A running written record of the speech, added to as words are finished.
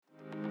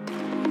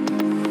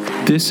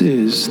This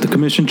is the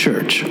Commission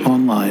Church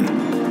Online.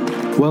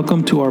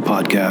 Welcome to our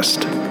podcast.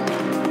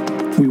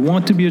 We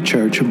want to be a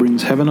church who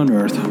brings heaven on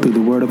earth through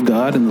the Word of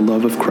God and the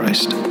love of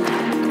Christ.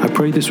 I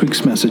pray this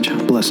week's message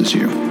blesses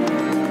you.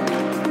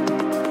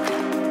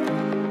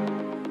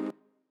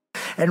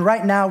 And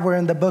right now we're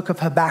in the book of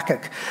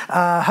Habakkuk.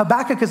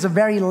 Habakkuk is a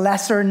very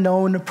lesser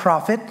known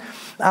prophet.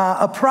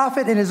 A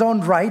prophet in his own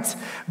right,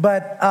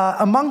 but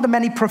among the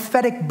many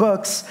prophetic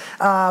books,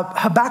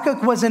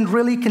 Habakkuk wasn't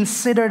really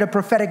considered a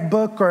prophetic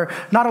book, or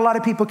not a lot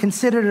of people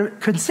consider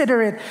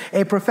it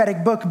a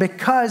prophetic book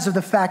because of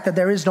the fact that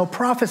there is no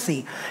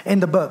prophecy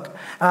in the book.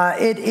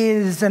 It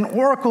is an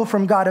oracle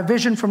from God, a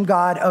vision from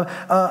God,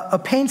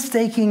 a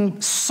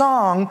painstaking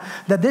song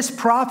that this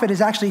prophet is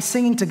actually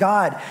singing to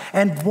God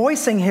and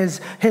voicing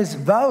his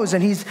vows,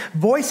 and he's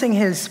voicing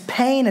his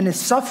pain and his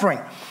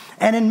suffering.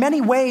 And in many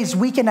ways,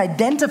 we can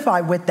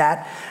identify with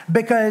that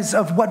because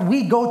of what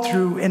we go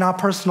through in our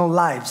personal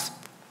lives.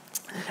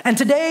 And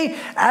today,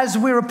 as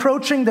we're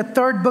approaching the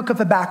third book of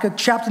Habakkuk,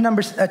 chapter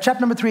number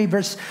 3,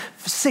 verse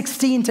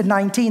 16 to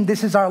 19,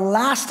 this is our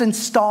last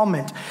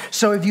installment.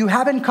 So if you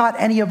haven't caught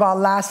any of our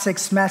last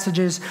 6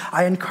 messages,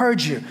 I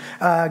encourage you,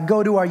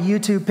 go to our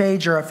YouTube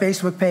page or our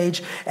Facebook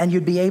page, and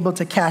you'd be able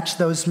to catch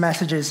those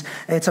messages.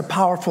 It's a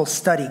powerful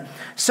study.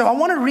 So I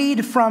want to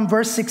read from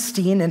verse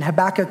 16 in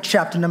Habakkuk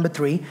chapter number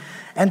 3.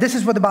 And this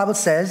is what the Bible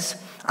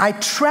says. I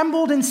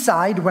trembled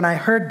inside when I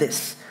heard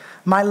this.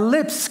 My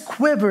lips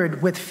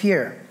quivered with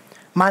fear.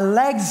 My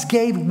legs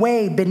gave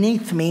way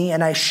beneath me,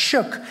 and I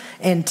shook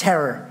in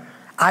terror.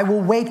 I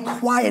will wait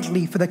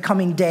quietly for the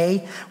coming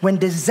day when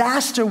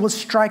disaster will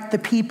strike the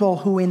people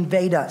who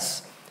invade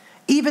us.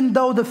 Even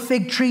though the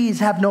fig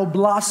trees have no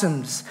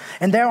blossoms,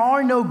 and there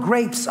are no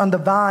grapes on the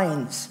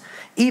vines,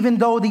 even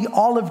though the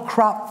olive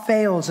crop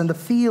fails and the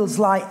fields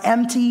lie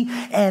empty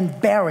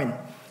and barren,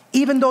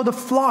 even though the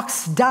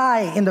flocks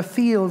die in the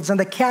fields and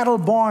the cattle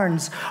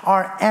barns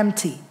are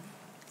empty,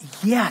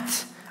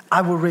 yet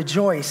I will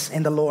rejoice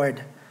in the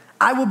Lord.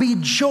 I will be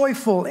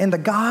joyful in the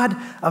God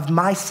of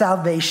my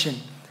salvation.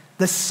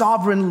 The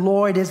sovereign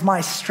Lord is my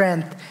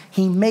strength.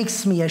 He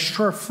makes me as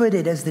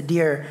sure-footed as the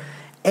deer,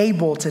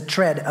 able to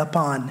tread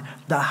upon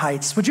the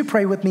heights. Would you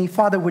pray with me?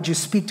 Father, would you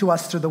speak to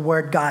us through the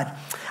word, God?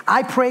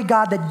 I pray,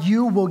 God, that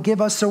you will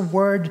give us a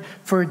word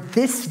for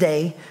this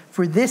day,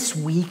 for this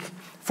week,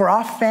 for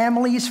our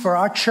families, for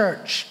our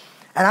church.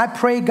 And I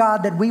pray,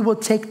 God, that we will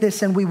take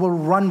this and we will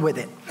run with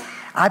it.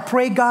 I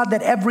pray, God,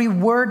 that every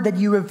word that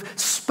you have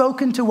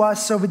spoken to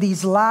us over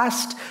these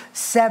last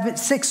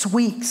 6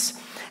 weeks,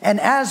 and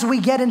as we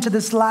get into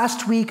this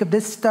last week of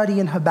this study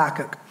in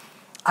Habakkuk,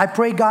 I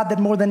pray, God, that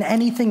more than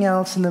anything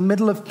else, in the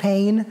middle of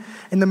pain,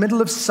 in the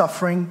middle of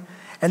suffering,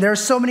 and there are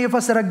so many of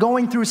us that are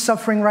going through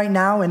suffering right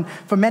now, and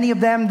for many of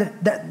them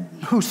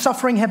whose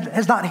suffering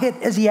has not hit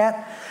as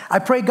yet, I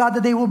pray, God,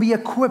 that they will be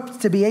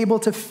equipped to be able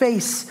to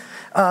face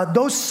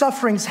those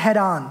sufferings head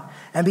on,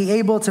 and be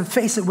able to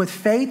face it with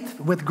faith,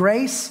 with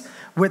grace,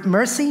 with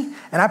mercy.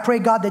 And I pray,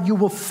 God, that you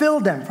will fill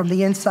them from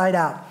the inside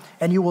out,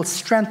 and you will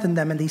strengthen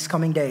them in these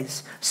coming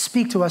days.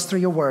 Speak to us through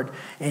your word.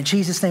 In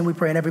Jesus' name we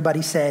pray, and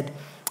everybody said,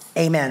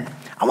 amen.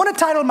 I want to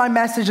title my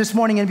message this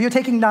morning, and if you're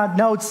taking down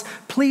notes,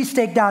 please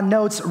take down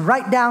notes.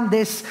 Write down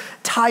this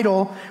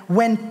title,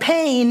 When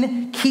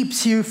Pain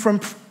Keeps You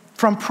from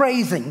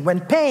Praising. When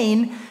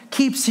pain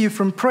keeps you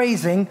from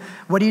praising,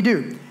 what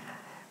do?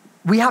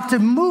 We have to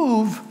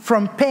move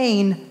from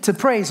pain to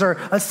praise. Or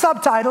a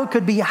subtitle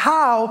could be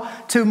How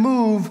to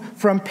Move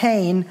from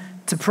Pain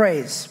to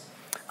Praise.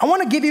 I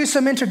want to give you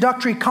some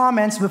introductory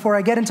comments before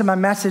I get into my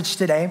message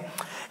today.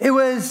 It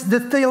was the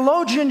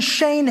theologian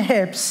Shane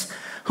Hipps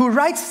who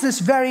writes this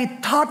very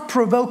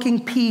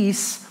thought-provoking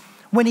piece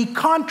when he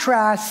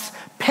contrasts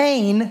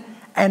pain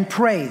and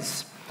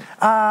praise.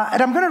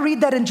 And I'm going to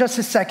read that in just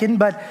a second,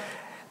 but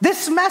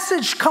this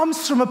message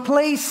comes from a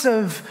place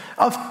of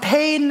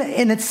pain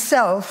in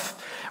itself,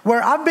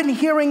 where I've been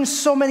hearing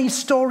so many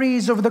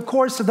stories over the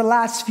course of the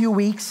last few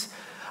weeks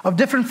of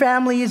different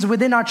families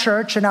within our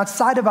church and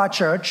outside of our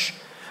church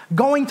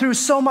going through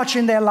so much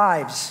in their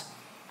lives.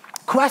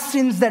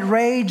 Questions that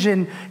rage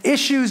and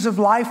issues of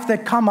life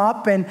that come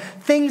up and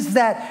things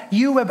that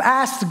you have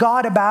asked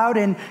God about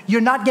and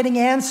you're not getting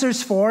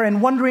answers for and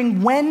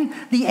wondering when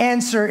the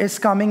answer is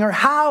coming or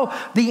how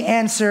the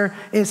answer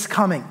is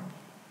coming.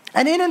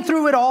 And in and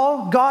through it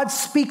all, God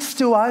speaks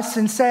to us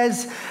and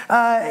says,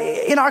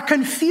 in our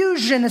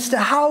confusion as to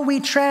how we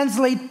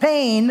translate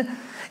pain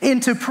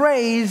into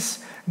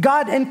praise,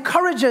 God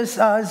encourages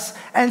us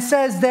and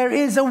says there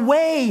is a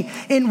way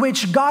in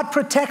which God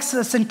protects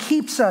us and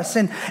keeps us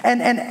and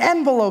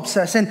envelopes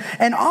us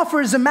and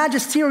offers a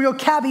magisterial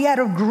caveat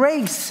of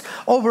grace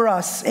over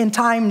us in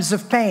times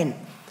of pain.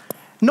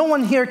 No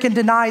one here can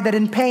deny that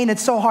in pain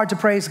it's so hard to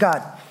praise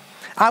God.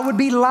 I would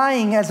be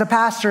lying as a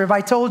pastor if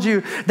I told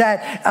you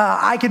that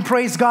I can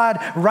praise God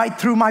right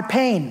through my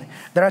pain.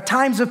 There are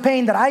times of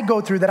pain that I go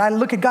through that I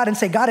look at God and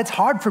say, God, it's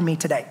hard for me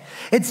today.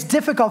 It's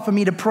difficult for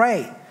me to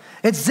pray.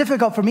 It's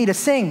difficult for me to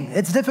sing.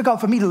 It's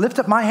difficult for me to lift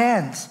up my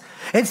hands.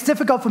 It's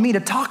difficult for me to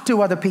talk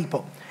to other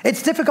people.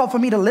 It's difficult for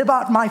me to live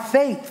out my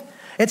faith.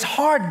 It's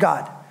hard,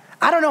 God.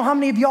 I don't know how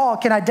many of y'all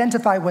can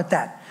identify with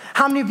that.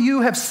 How many of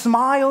you have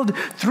smiled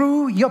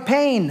through your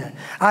pain?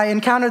 I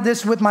encountered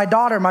this with my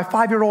daughter, my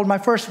 5-year-old, my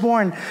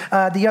firstborn,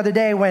 the other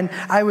day when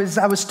I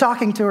was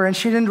talking to her, and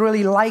she didn't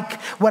really like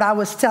what I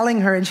was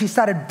telling her, and she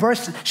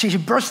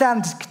burst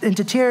out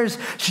into tears.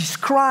 She's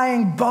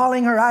crying,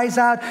 bawling her eyes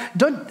out.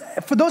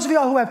 For those of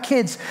y'all who have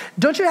kids,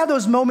 don't you have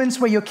those moments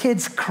where your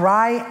kids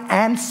cry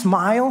and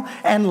smile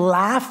and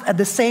laugh at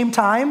the same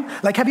time?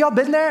 Like, have y'all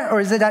been there,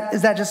 or is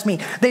that just me?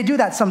 They do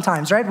that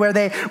sometimes, right? Where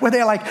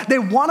they're like, they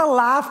want to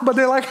laugh, but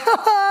they're like,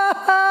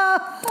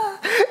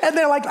 and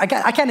they're like,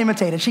 I can't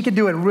imitate it. She can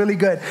do it really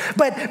good.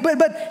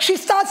 But she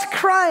starts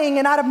crying,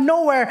 and out of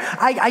nowhere,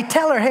 I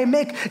tell her, hey,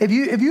 Mick, if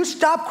you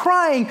stop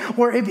crying,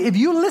 or if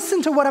you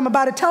listen to what I'm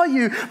about to tell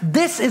you,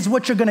 this is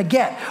what you're going to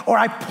get. Or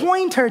I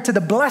point her to the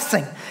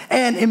blessing,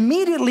 and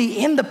immediately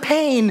in the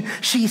pain,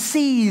 she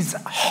sees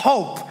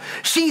hope.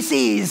 She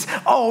sees,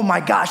 oh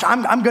my gosh,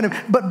 I'm going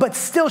to, but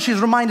still she's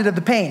reminded of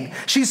the pain.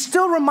 She's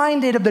still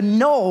reminded of the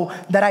no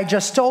that I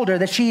just told her,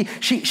 that she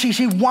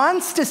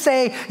wants to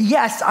say,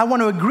 yes, I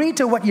want to agree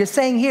to what you're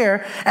saying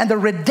here, and the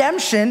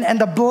redemption and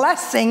the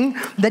blessing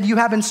that you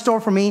have in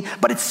store for me,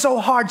 but it's so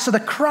hard. So the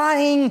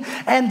crying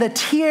and the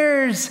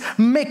tears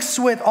mix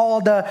with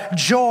all the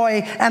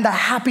joy and the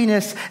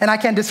happiness, and I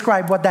can't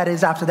describe what that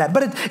is after that.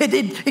 But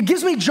it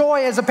gives me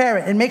joy as a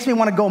parent. It makes me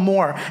want to go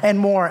more and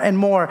more and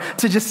more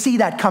to just see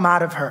that come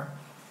out of her.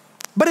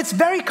 But it's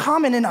very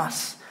common in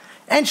us.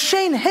 And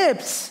Shane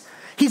Hipps,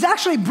 he's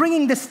actually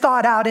bringing this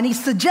thought out, and he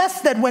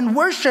suggests that when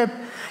worship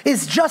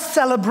is just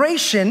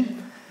celebration,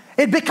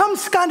 it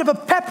becomes kind of a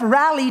pep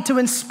rally to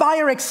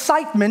inspire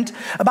excitement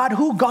about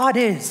who God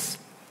is.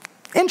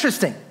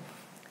 Interesting.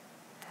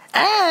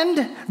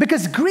 And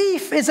because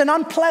grief is an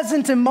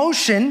unpleasant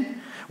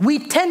emotion, we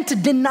tend to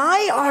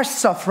deny our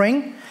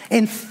suffering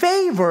in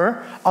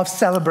favor of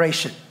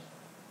celebration.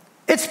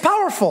 It's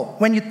powerful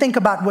when you think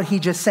about what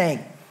he's just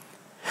saying.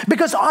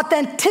 Because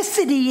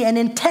authenticity and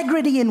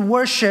integrity in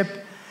worship,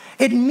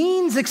 it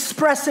means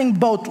expressing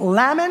both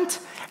lament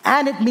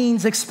and it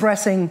means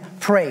expressing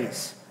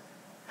praise.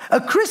 A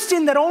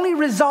Christian that only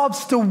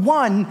resolves to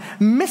one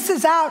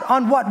misses out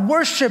on what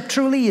worship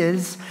truly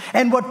is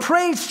and what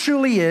praise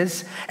truly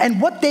is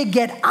and what they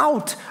get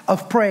out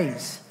of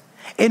praise.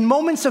 In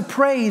moments of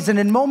praise and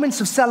in moments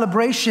of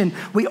celebration,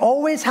 we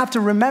always have to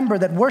remember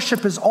that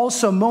worship is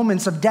also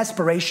moments of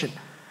desperation.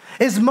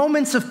 It's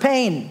moments of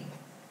pain.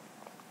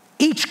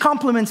 Each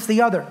complements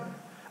the other.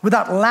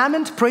 Without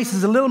lament, praise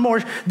is a little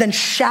more than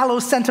shallow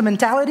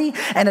sentimentality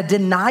and a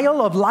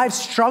denial of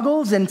life's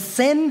struggles and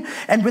sin.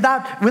 And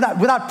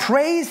without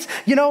praise,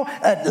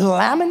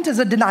 lament is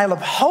a denial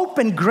of hope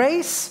and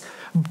grace,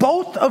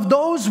 both of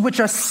those which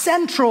are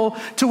central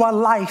to our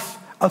life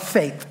of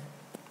faith.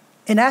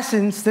 In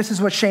essence, this is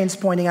what Shane's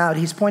pointing out.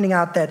 He's pointing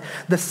out that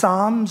the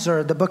Psalms,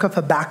 or the book of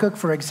Habakkuk,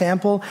 for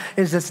example,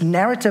 is this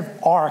narrative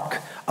arc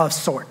of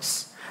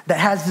sorts that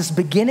has this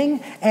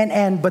beginning and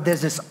end, but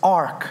there's this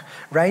arc,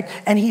 right?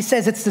 And he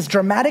says it's this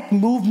dramatic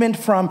movement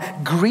from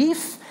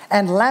grief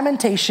and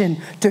lamentation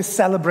to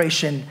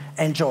celebration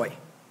and joy,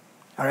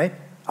 all right?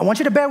 I want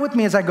you to bear with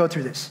me as I go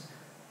through this.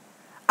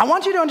 I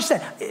want you to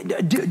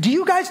understand, do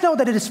you guys know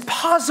that it is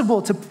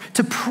possible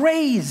to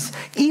praise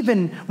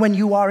even when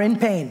you are in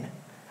pain?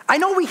 I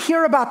know we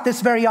hear about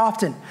this very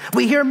often.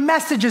 We hear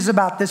messages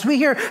about this. We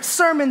hear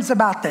sermons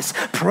about this.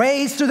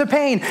 Praise through the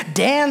pain.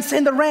 Dance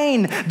in the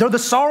rain. Though the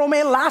sorrow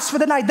may last for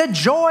the night, the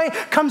joy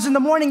comes in the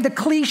morning. The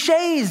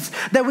cliches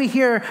that we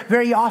hear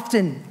very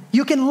often.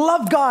 You can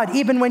love God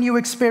even when you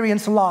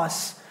experience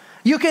loss.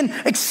 You can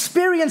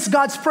experience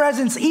God's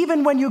presence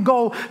even when you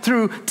go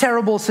through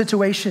terrible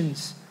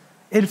situations.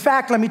 In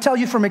fact, let me tell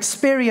you from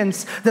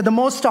experience that the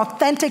most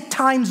authentic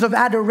times of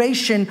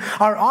adoration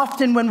are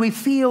often when we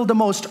feel the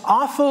most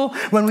awful,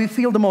 when we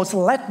feel the most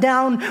let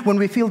down, when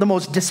we feel the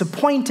most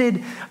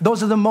disappointed.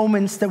 Those are the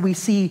moments that we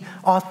see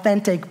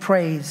authentic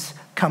praise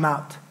come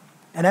out.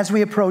 And as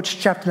we approach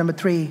chapter number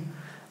 3,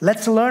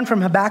 let's learn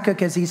from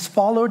Habakkuk as he's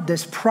followed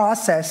this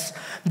process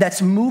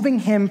that's moving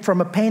him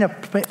from a place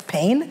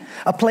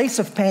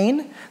of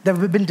pain that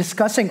we've been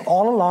discussing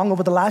all along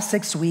over the last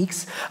 6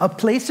 weeks, a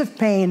place of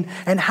pain,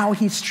 and how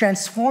he's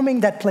transforming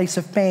that place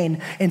of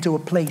pain into a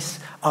place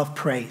of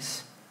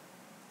praise.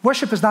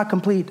 Worship is not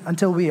complete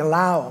until we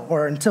allow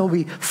or until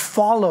we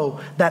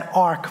follow that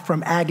arc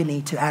from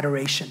agony to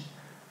adoration.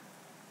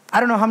 I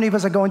don't know how many of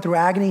us are going through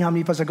agony, how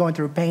many of us are going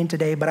through pain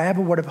today, but I have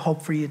a word of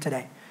hope for you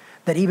today.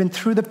 That even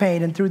through the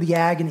pain and through the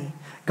agony,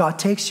 God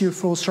takes you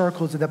full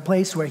circle to the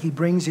place where he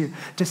brings you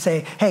to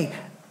say, hey,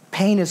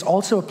 pain is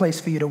also a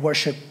place for you to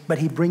worship, but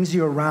he brings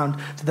you around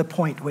to the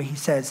point where he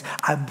says,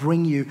 I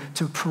bring you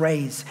to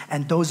praise.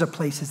 And those are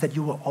places that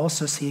you will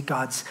also see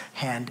God's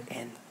hand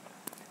in.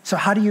 So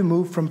how do you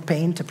move from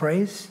pain to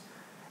praise?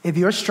 If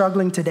you're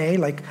struggling today,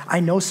 like I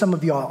know some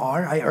of y'all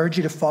are, I urge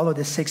you to follow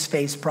this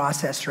 6-phase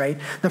process, right?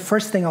 The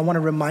first thing I want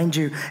to remind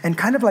you, and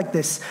kind of like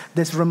this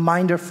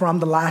reminder from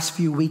the last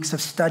few weeks of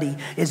study,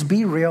 is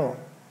be real.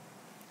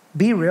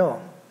 Be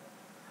real.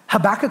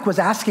 Habakkuk was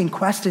asking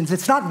questions.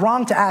 It's not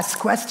wrong to ask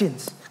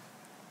questions.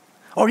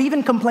 or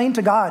even complain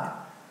to God.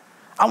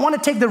 I want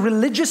to take the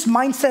religious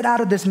mindset out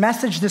of this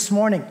message this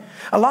morning.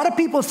 A lot of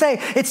people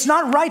say it's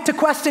not right to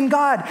question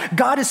God.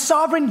 God is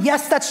sovereign.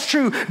 Yes, that's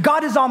true.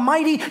 God is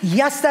almighty.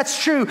 Yes,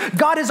 that's true.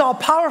 God is all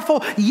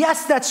powerful.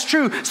 Yes, that's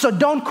true. So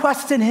don't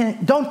question him.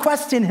 Don't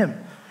question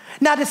him.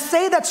 Now, to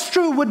say that's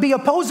true would be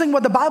opposing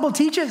what the Bible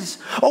teaches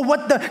or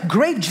what the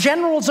great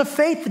generals of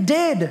faith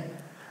did.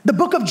 The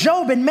book of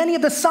Job and many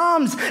of the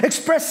Psalms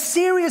express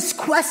serious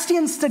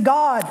questions to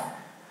God.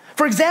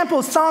 For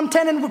example, Psalm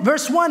 10 and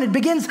verse 1, it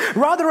begins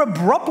rather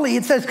abruptly.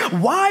 It says,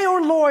 "Why, O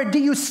Lord, do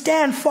you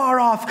stand far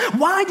off?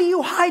 Why do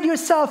you hide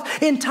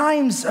yourself in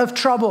times of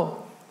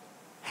trouble?"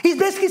 He's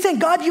basically saying,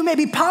 God, you may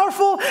be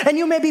powerful and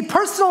you may be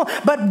personal,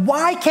 but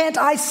why can't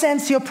I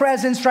sense your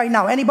presence right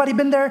now? Anybody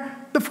been there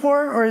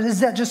before, or is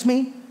that just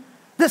me?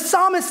 The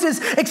psalmist is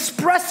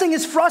expressing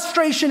his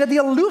frustration at the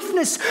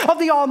aloofness of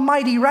the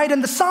Almighty, right?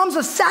 And the Psalms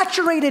are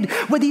saturated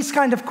with these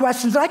kind of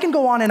questions. I can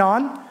go on and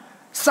on.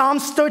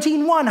 Psalms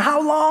 13:1,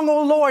 "How long,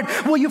 O Lord,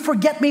 will you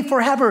forget me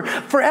forever?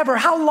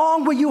 How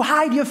long will you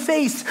hide your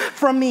face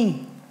from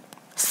me?"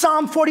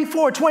 Psalm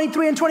 44,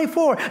 23 and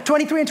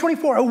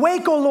 24.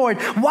 "Awake, O Lord,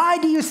 why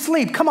do you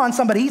sleep?" Come on,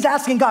 somebody. He's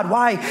asking God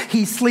why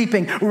he's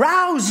sleeping.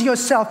 "Rouse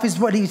yourself," is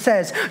what he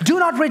says. "Do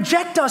not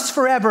reject us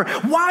forever.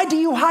 Why do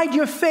you hide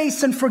your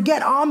face and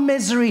forget our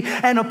misery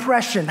and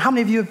oppression?" How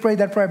many of you have prayed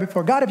that prayer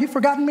before? God, have you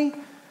forgotten me?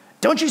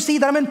 Don't you see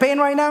that I'm in pain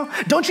right now?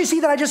 Don't you see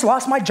that I just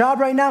lost my job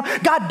right now?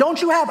 God,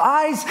 don't you have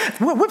eyes?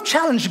 We've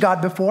challenged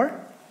God before.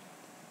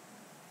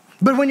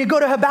 But when you go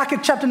to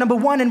Habakkuk chapter number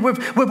 1, and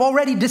we've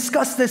already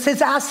discussed this,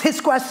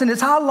 his question is,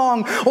 "How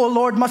long, O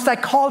Lord, must I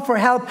call for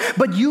help,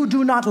 but you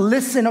do not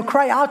listen, or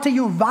cry out to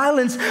you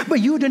violence, but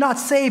you do not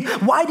save?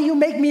 Why do you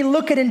make me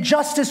look at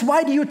injustice?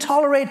 Why do you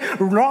tolerate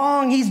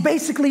wrong?" He's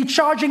basically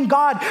charging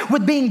God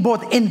with being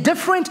both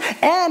indifferent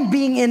and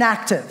being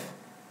inactive.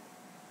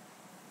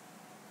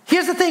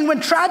 Here's the thing,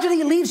 when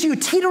tragedy leaves you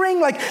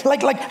teetering like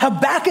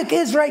Habakkuk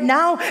is right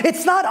now,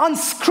 it's not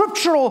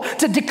unscriptural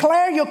to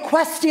declare your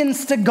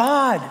questions to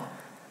God.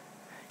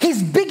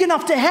 He's big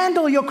enough to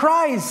handle your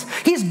cries.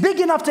 He's big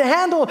enough to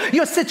handle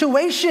your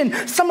situation.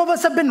 Some of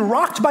us have been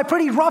rocked by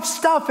pretty rough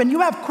stuff, and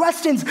you have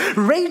questions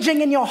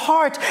raging in your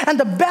heart, and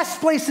the best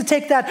place to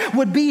take that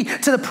would be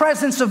to the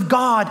presence of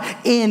God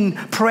in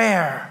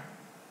prayer.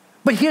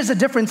 But here's the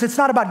difference. It's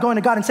not about going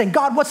to God and saying,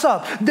 "God, what's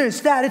up?"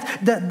 There's that.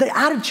 The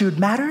attitude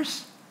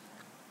matters.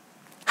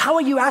 How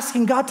are you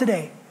asking God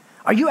today?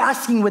 Are you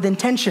asking with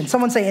intention?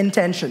 Someone say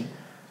intention.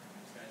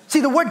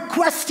 See, the word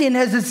question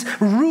has its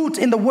root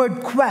in the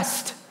word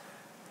quest.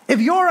 If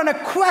you're on a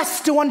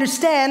quest to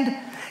understand,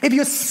 if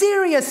you're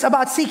serious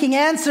about seeking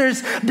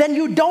answers, then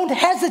you don't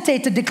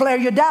hesitate to declare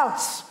your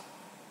doubts.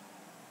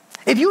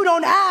 If you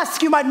don't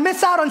ask, you might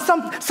miss out on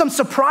some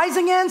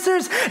surprising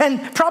answers,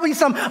 and probably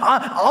some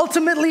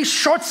ultimately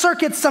short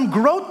circuit some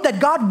growth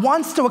that God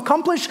wants to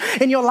accomplish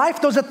in your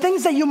life. Those are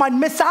things that you might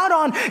miss out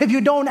on if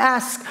you don't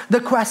ask the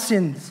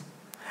questions.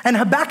 And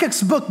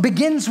Habakkuk's book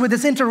begins with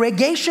this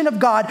interrogation of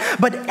God,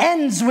 but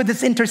ends with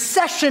this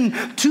intercession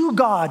to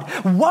God.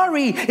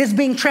 Worry is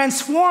being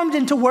transformed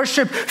into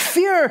worship.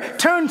 Fear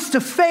turns to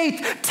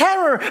faith.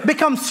 Terror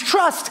becomes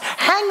trust.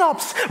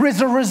 Hang-ups is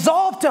a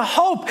resolve to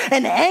hope.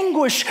 And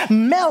anguish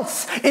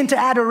melts into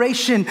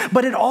adoration.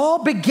 But it all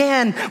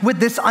began with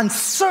this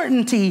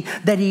uncertainty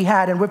that he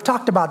had. And we've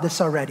talked about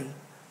this already.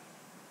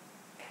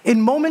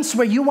 In moments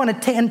where you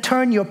want to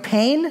turn your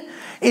pain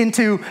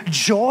into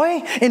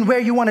joy, and where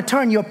you want to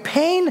turn your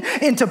pain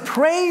into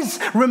praise,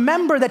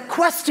 remember that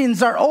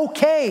questions are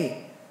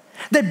okay.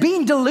 That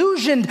being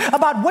delusioned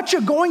about what you're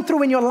going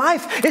through in your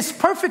life is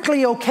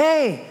perfectly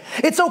okay.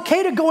 It's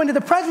okay to go into the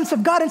presence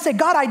of God and say,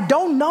 "God, I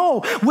don't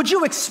know. Would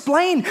you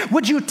explain?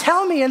 Would you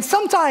tell me?" And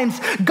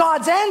sometimes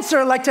God's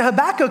answer, like to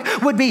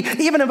Habakkuk, would be,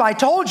 "Even if I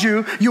told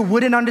you, you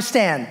wouldn't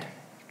understand."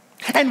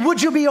 And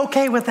would you be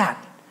okay with that?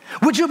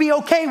 Would you be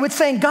okay with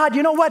saying, "God,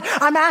 you know what?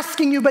 I'm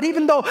asking you, but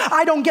even though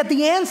I don't get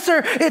the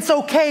answer, it's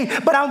okay."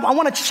 But I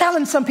want to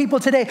challenge some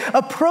people today.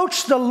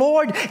 Approach the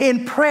Lord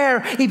in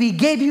prayer. If he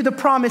gave you the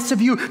promise,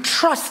 if you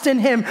trust in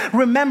him,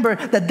 remember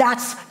that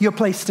that's your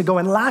place to go.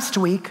 And last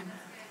week,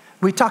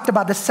 we talked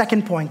about the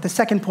second point. The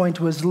second point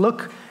was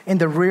look in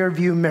the rear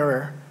view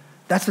mirror.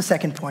 That's the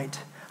second point.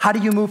 How do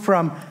you move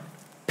from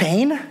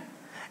pain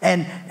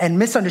and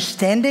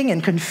misunderstanding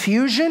and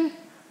confusion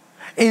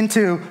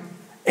into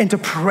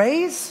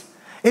praise?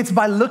 It's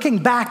by looking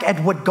back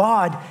at what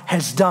God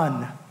has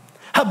done.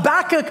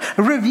 Habakkuk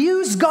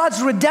reviews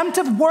God's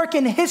redemptive work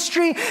in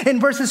history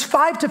in verses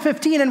 5 to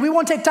 15, and we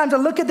won't take time to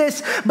look at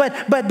this,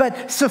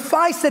 but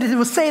suffice that it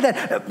will say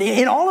that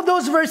in all of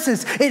those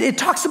verses, it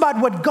talks about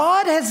what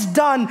God has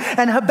done,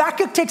 and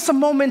Habakkuk takes a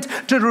moment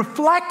to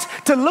reflect,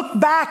 to look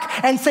back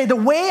and say, the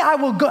way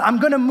I'm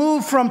going to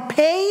move from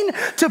pain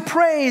to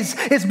praise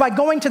is by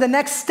going to the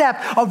next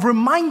step of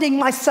reminding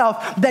myself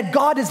that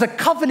God is a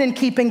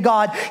covenant-keeping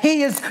God.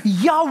 He is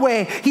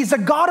Yahweh. He's a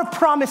God of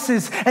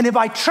promises, and if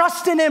I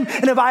trust in him,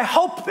 and if I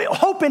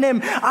hope in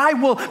him, I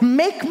will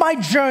make my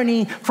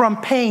journey from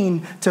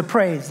pain to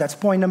praise. That's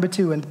point number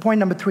 2. And point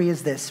number 3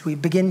 is this. We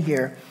begin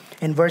here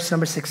in verse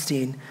number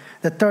 16.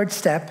 The third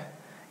step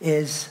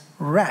is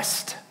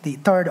rest, the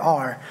third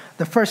R.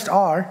 The first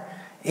R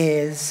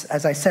is,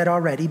 as I said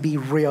already, be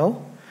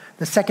real.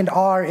 The second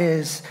R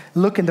is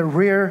look in the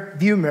rear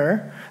view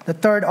mirror. The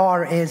third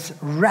R is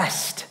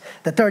rest.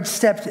 The third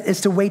step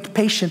is to wait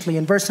patiently.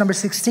 In verse number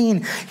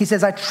 16, he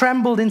says, I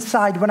trembled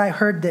inside when I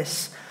heard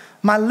this.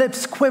 My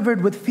lips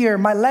quivered with fear.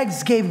 My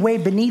legs gave way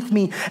beneath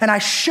me, and I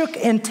shook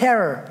in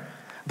terror.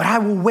 But I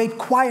will wait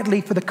quietly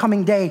for the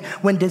coming day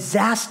when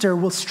disaster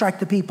will strike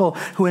the people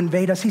who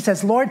invade us. He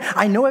says, Lord,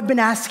 I know I've been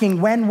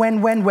asking when,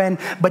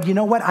 but you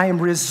know what? I am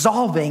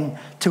resolving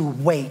to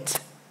wait.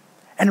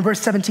 And in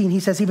verse 17, he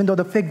says, even though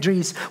the fig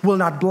trees will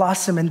not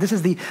blossom, and this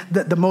is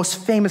the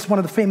most famous, one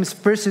of the famous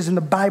verses in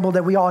the Bible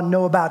that we all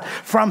know about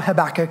from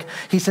Habakkuk.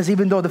 He says,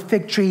 even though the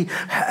fig tree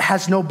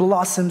has no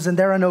blossoms and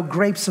there are no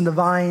grapes in the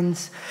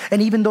vines,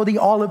 and even though the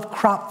olive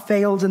crop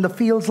fails and the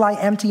fields lie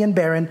empty and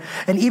barren,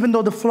 and even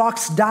though the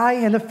flocks die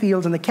in the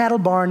fields and the cattle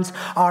barns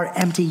are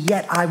empty,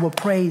 yet I will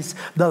praise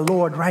the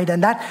Lord, right?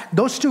 And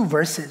those two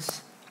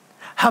verses,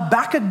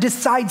 Habakkuk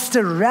decides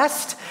to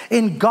rest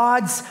in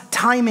God's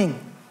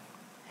timing.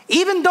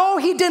 Even though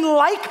he didn't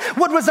like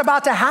what was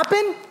about to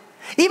happen,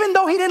 even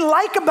though he didn't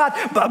like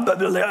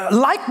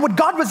what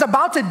God was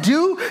about to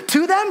do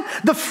to them,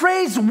 the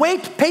phrase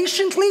wait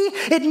patiently,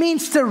 it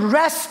means to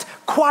rest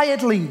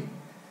quietly.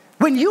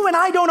 When you and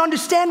I don't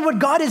understand what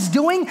God is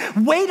doing,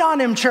 wait on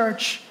him,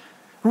 church.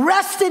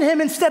 Rest in him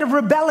instead of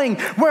rebelling.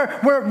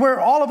 Where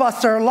all of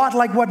us are a lot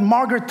like what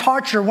Margaret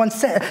Thatcher once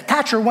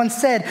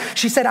said.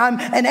 She said, I'm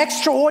an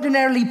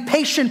extraordinarily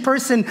patient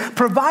person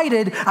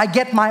provided I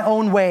get my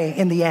own way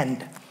in the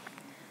end.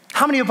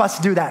 How many of us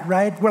do that,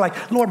 right? We're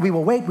like, Lord, we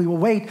will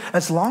wait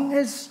as long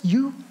as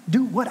you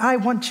do what I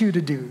want you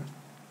to do.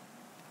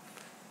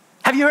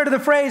 Have you heard of the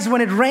phrase,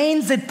 when it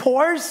rains, it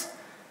pours?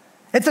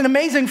 It's an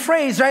amazing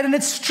phrase, right? And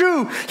it's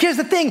true. Here's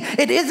the thing.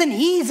 It isn't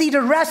easy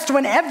to rest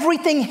when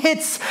everything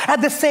hits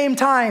at the same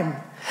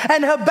time.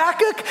 And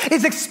Habakkuk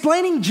is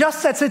explaining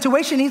just that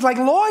situation. He's like,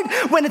 Lord,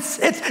 when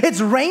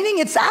it's raining,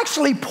 it's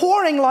actually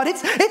pouring, Lord.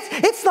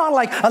 It's not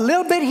like a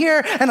little bit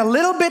here and a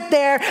little bit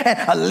there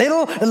and a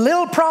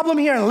little problem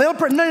here and a little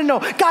no.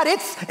 God,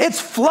 it's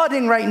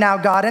flooding right now,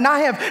 God, and I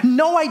have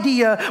no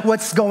idea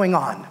what's going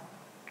on.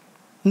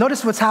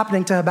 Notice what's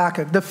happening to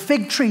Habakkuk. The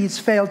fig trees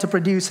fail to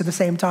produce at the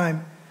same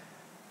time.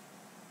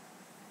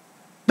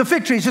 The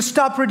fig trees just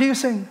stopped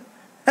producing.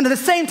 And at the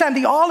same time,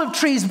 the olive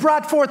trees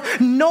brought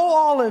forth no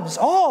olives,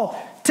 all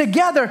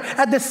together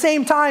at the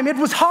same time. It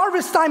was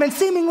harvest time, and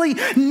seemingly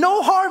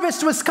no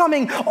harvest was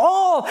coming,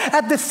 all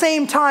at the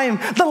same time.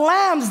 The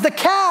lambs, the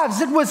calves,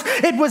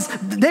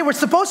 they were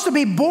supposed to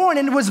be born,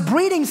 and it was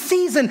breeding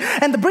season,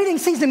 and the breeding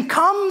season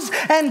comes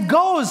and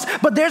goes,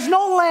 but there's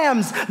no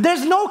lambs,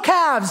 there's no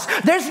calves,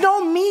 there's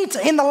no meat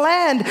in the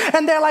land,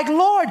 and they're like,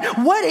 Lord,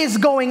 what is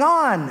going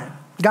on?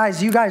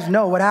 Guys, you guys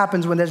know what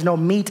happens when there's no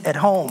meat at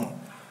home.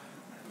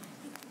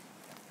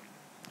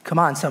 Come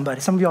on,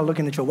 somebody. Some of y'all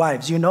looking at your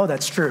wives. You know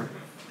that's true.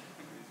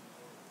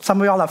 Some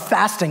of y'all are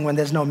fasting when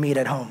there's no meat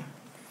at home.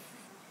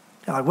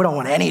 You're like, we don't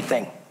want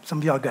anything. Some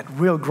of y'all got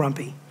real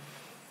grumpy.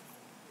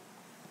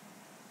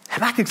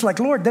 Habakkuk's like,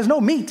 Lord, there's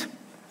no meat.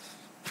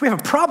 We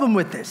have a problem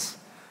with this.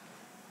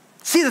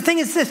 See, the thing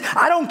is this.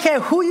 I don't care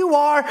who you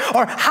are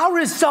or how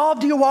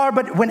resolved you are,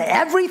 but when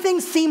everything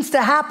seems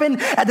to happen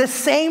at the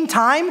same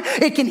time,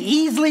 it can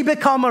easily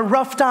become a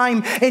rough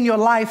time in your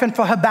life. And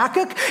for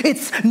Habakkuk,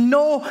 it's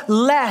no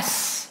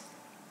less.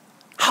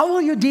 How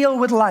will you deal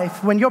with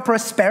life when your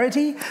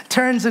prosperity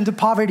turns into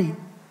poverty?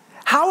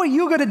 How are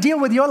you going to deal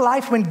with your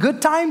life when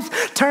good times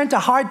turn to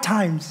hard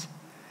times?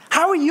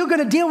 How are you going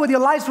to deal with your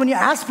life when your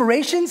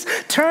aspirations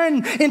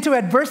turn into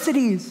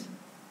adversities?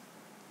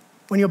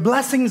 When your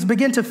blessings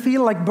begin to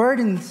feel like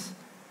burdens?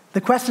 The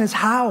question is,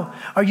 how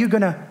are you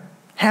going to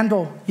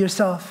handle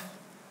yourself?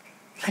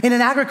 In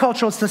an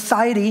agricultural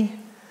society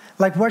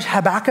like where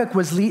Habakkuk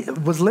was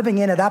living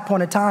in at that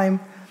point in time,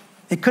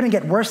 it couldn't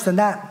get worse than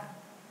that.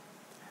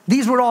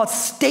 These were all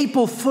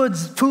staple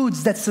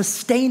foods that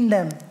sustained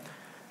them.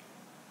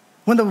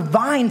 When the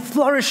vine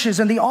flourishes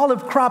and the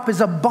olive crop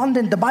is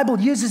abundant, the Bible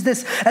uses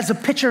this as a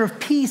picture of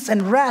peace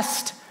and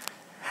rest.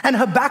 And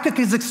Habakkuk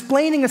is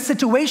explaining a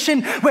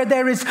situation where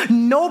there is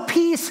no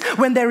peace,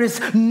 when there is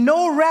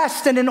no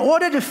rest. And in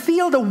order to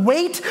feel the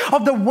weight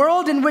of the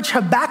world in which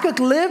Habakkuk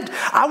lived,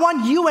 I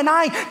want you and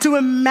I to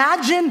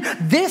imagine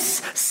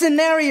this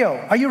scenario.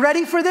 Are you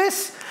ready for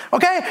this?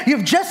 Okay,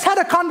 you've just had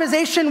a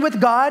conversation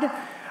with God.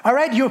 All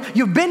right,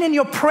 you've been in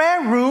your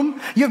prayer room.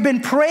 You've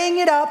been praying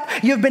it up.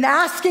 You've been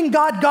asking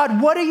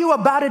God, what are you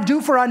about to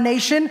do for our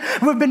nation?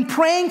 We've been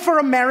praying for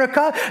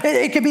America.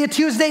 It could be a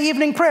Tuesday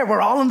evening prayer.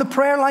 We're all on the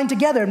prayer line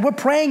together, and we're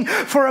praying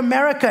for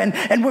America,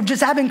 and we're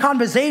just having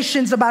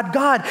conversations about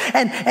God.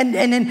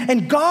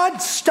 And God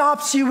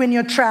stops you in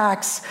your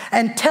tracks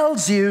and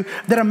tells you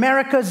that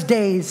America's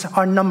days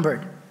are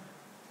numbered.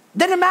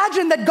 Then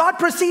imagine that God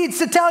proceeds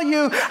to tell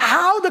you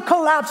how the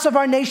collapse of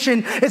our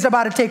nation is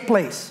about to take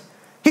place.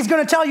 He's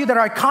going to tell you that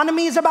our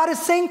economy is about to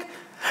sink,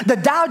 The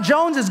Dow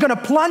Jones is going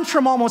to plunge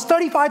from almost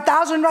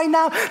 35,000 right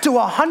now to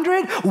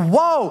 100.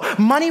 Whoa,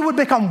 money would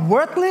become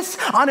worthless.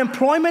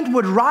 Unemployment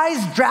would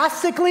rise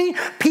drastically.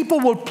 People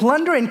would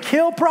plunder and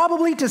kill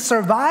probably to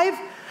survive,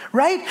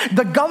 right?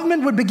 The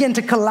government would begin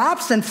to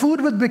collapse and food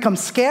would become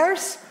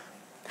scarce.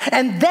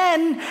 And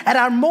then, at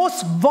our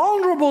most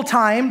vulnerable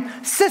time,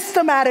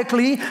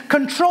 systematically,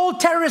 controlled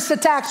terrorist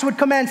attacks would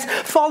commence,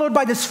 followed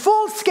by this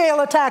full-scale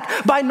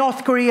attack by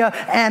North Korea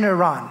and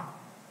Iran.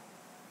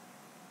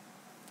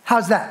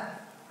 How's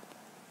that?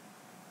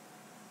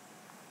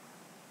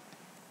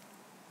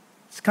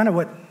 It's kind of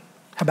what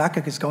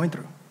Habakkuk is going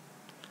through.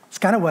 It's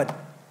kind of what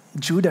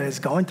Judah is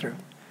going through.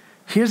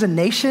 Here's a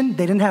nation,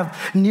 they didn't have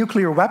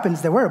nuclear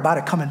weapons. They were about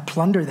to come and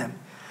plunder them,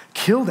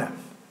 kill them,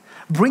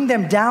 bring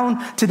them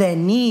down to their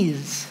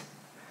knees.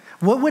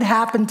 What would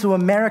happen to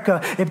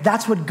America if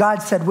that's what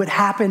God said would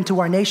happen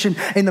to our nation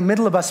in the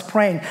middle of us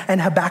praying?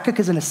 And Habakkuk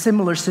is in a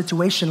similar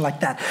situation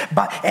like that.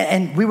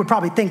 And we would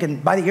probably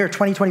think, by the year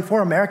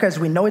 2024, America as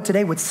we know it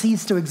today would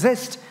cease to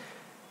exist.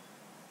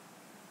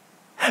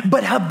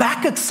 But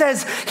Habakkuk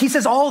says,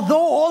 although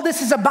all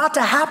this is about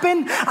to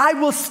happen, I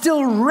will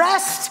still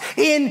rest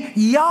in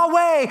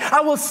Yahweh.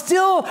 I will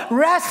still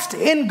rest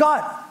in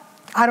God.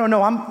 I don't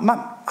know.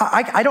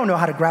 I don't know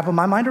how to grapple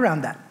my mind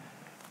around that.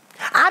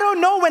 I don't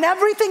know when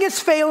everything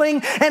is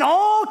failing and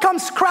all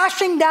comes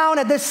crashing down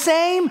at the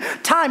same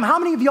time. How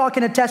many of y'all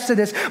can attest to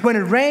this? When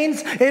it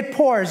rains, it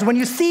pours. When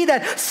you see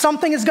that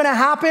something is going to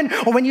happen,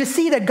 or when you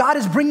see that God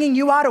is bringing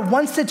you out of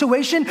one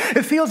situation,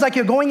 it feels like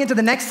you're going into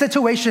the next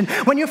situation.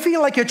 When you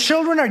feel like your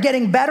children are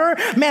getting better,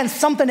 man,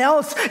 something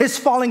else is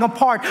falling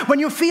apart. When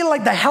you feel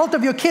like the health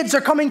of your kids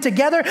are coming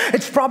together,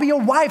 it's probably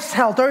your wife's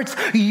health or it's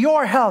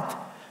your health.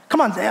 Come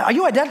on, are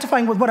you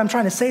identifying with what I'm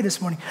trying to say this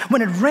morning?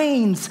 When it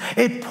rains,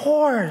 it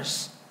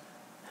pours.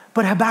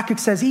 But Habakkuk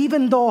says,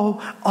 even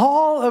though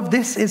all of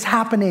this is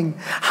happening,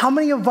 how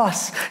many of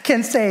us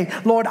can say,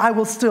 Lord, I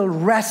will still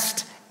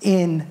rest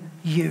in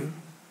you?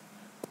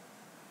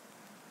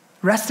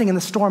 Resting in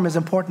the storm is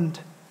important.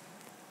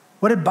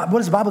 What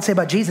does the Bible say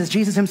about Jesus?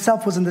 Jesus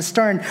himself was in the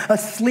stern,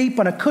 asleep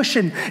on a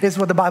cushion is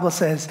what the Bible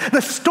says. The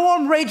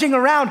storm raging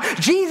around,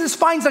 Jesus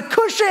finds a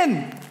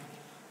cushion.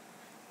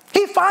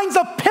 He finds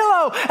a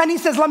pillow and he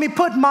says, let me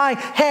put my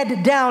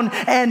head down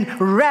and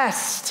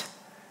rest.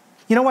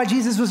 You know why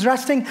Jesus was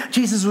resting?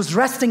 Jesus was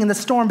resting in the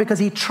storm because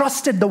he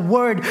trusted the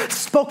word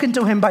spoken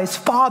to him by his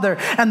Father,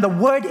 and the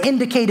word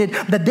indicated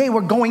that they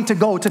were going to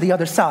go to the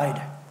other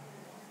side.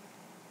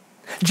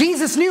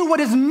 Jesus knew what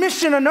his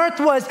mission on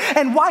earth was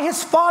and why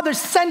his Father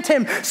sent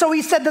him. So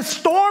he said, the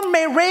storm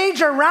may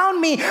rage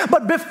around me,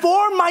 but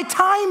before my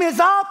time is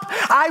up,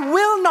 I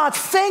will not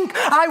sink.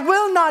 I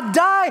will not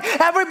die.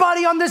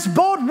 Everybody on this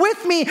boat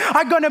with me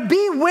are going to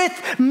be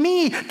with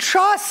me.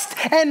 Trust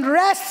and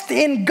rest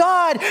in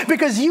God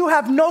because you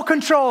have no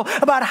control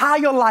about how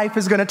your life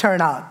is going to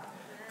turn out.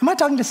 Am I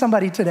talking to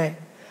somebody today?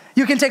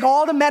 You can take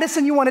all the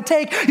medicine you want to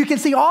take. You can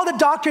see all the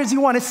doctors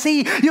you want to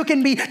see. You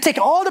can take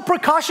all the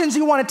precautions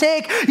you want to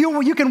take.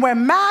 You can wear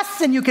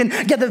masks and you can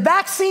get the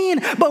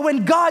vaccine. But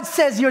when God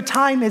says your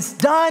time is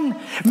done,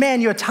 man,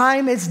 your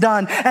time is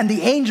done. And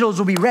the angels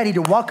will be ready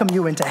to welcome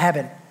you into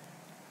heaven.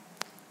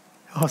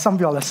 Oh, some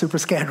of y'all are super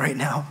scared right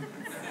now.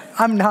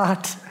 I'm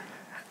not.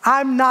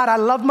 I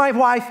love my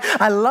wife.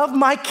 I love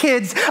my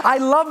kids. I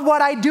love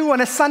what I do on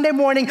a Sunday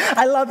morning.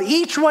 I love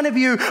each one of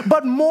you.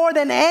 But more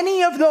than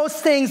any of those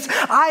things,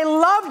 I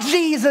love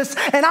Jesus.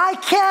 And I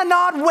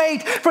cannot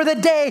wait for the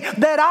day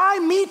that I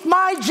meet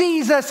my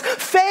Jesus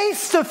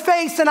face to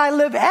face. And I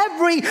live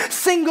every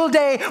single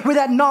day with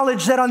that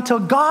knowledge that until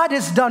God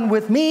is done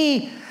with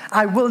me,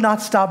 I will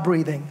not stop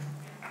breathing.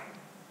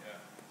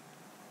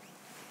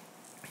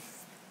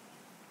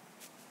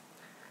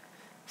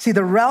 See,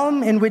 the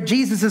realm in which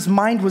Jesus'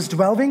 mind was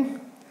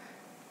dwelling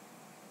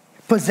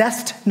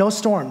possessed no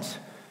storms.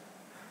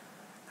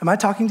 Am I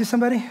talking to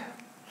somebody?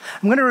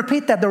 I'm going to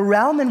repeat that. The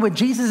realm in which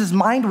Jesus'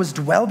 mind was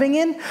dwelling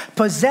in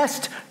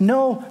possessed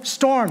no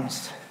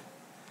storms.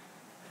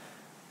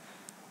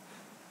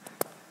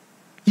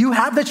 You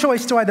have the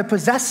choice to either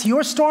possess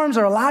your storms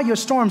or allow your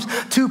storms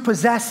to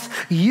possess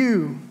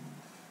you.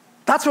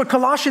 That's what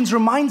Colossians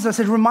reminds us.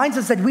 It reminds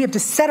us that we have to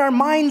set our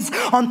minds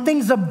on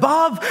things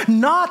above,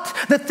 not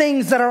the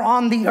things that are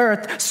on the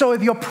earth. So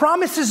if your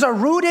promises are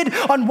rooted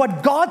on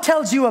what God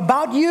tells you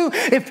about you,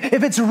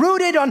 if it's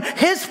rooted on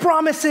his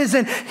promises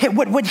and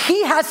what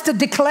he has to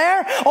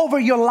declare over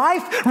your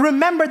life,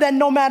 remember that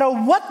no matter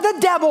what the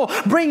devil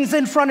brings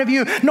in front of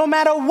you, no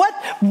matter what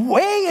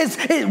way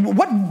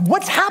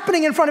what's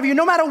happening in front of you,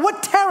 no matter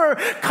what terror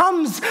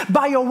comes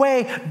by your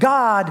way,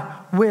 God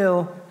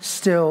will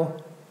still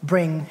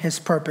bring his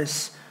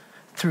purpose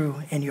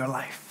through in your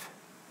life.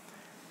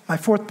 My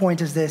fourth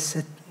point is this,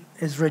 it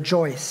is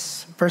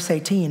rejoice. Verse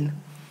 18,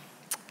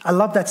 I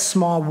love that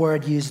small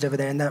word used over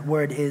there, and that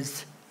word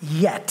is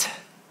yet.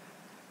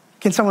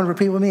 Can someone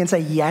repeat with me and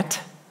say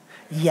yet?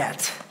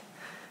 Yet.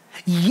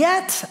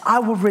 Yet I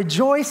will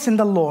rejoice in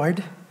the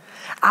Lord.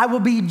 I will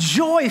be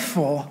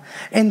joyful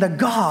in the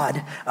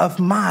God of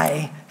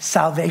my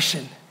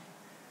salvation.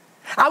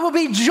 I will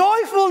be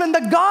joyful in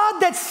the God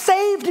that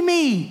saved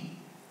me.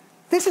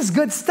 This is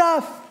good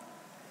stuff.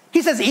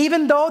 He says,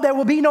 even though there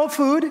will be no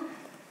food,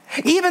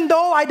 even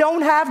though I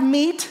don't have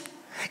meat,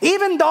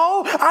 even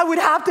though I would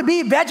have to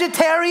be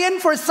vegetarian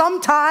for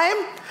some time,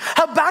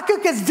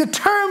 Habakkuk is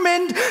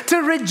determined to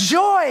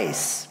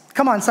rejoice.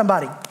 Come on,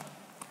 somebody.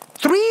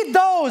 3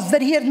 those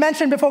that he had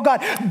mentioned before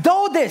God.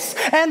 Though this,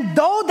 and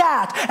though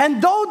that,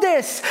 and though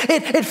this.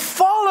 It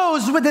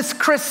follows with this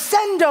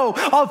crescendo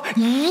of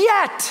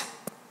yet.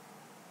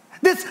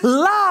 This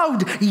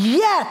loud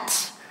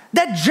yet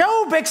that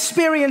Job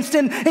experienced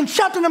in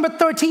chapter number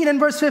 13 and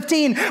verse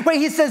 15, where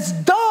he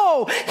says,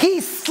 though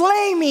he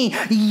slay me,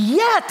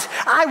 yet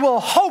I will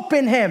hope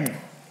in him.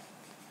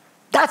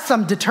 That's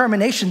some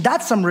determination.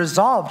 That's some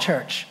resolve,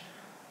 church.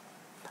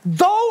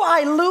 Though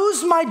I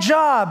lose my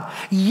job,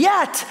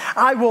 yet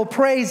I will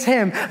praise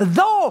him.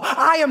 Though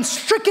I am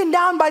stricken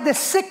down by this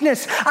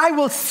sickness, I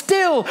will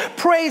still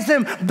praise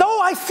him. Though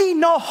I see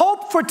no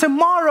hope for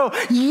tomorrow,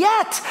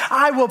 yet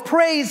I will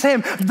praise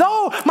him.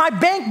 Though my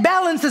bank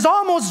balance is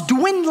almost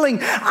dwindling,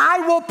 I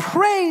will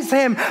praise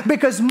him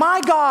because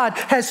my God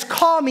has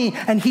called me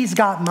and he's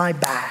got my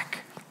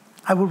back.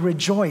 I will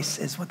rejoice,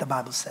 is what the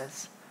Bible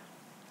says.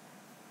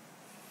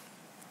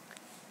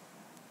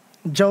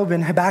 Job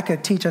and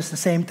Habakkuk teach us the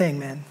same thing,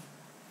 man.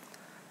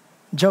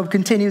 Job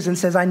continues and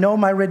says, I know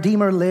my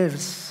Redeemer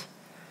lives,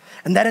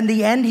 and that in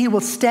the end he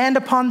will stand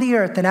upon the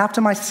earth, and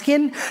after my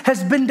skin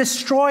has been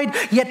destroyed,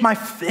 yet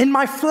in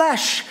my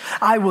flesh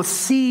I will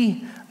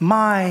see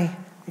my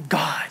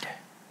God.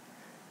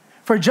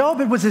 For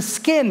Job, it was his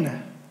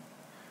skin.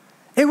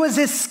 It was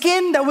his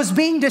skin that was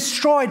being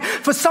destroyed.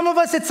 For some of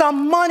us, it's our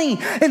money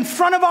in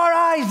front of our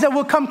eyes that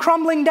will come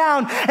crumbling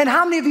down. And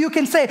how many of you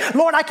can say,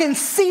 Lord, I can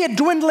see it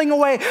dwindling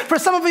away. For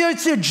some of you,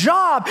 it's your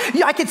job.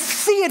 I can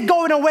see it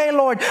going away,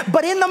 Lord.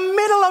 But in the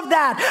middle of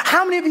that,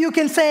 how many of you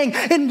can say,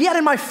 and yet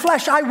in my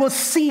flesh, I will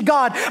see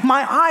God.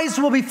 My eyes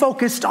will be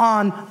focused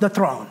on the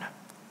throne.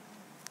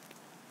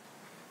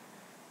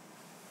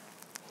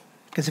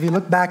 Because if you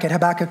look back at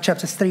Habakkuk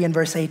chapter 3 and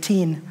verse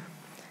 18,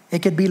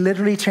 it could be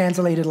literally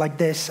translated like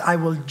this. I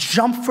will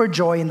jump for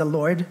joy in the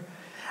Lord.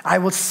 I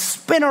will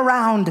spin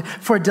around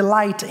for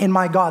delight in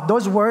my God.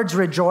 Those words,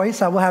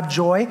 rejoice, I will have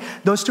joy.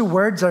 Those 2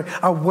 words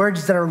are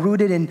words that are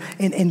rooted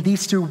in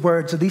these 2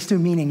 words, or these 2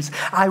 meanings.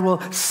 I will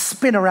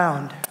spin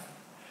around.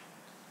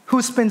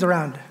 Who spins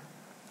around?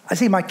 I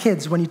see my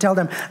kids, when you tell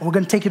them, we're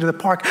going to take you to the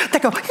park, they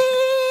go,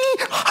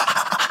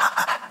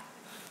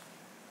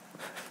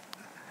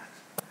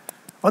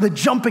 or the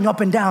jumping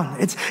up and down.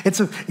 It's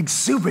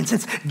exuberance.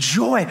 It's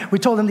joy. We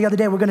told them the other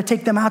day we're going to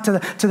take them out to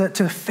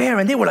the fair,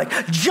 and they were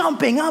like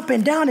jumping up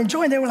and down and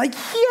joy. And they were like,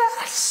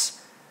 yes.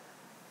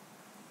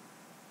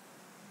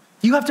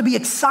 You have to be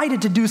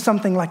excited to do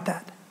something like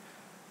that.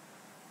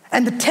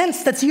 And the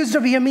tense that's used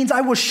over here means I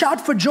will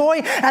shout for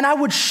joy and I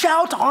would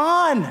shout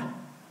on.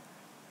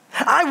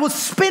 I will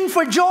spin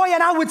for joy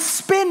and I would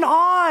spin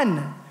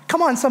on.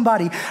 Come on,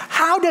 somebody.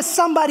 How does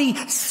somebody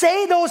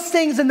say those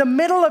things in the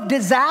middle of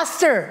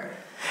disaster?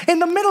 In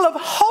the middle of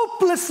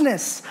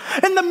hopelessness,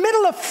 in the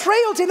middle of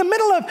frailty, in the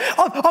middle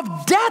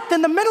of death,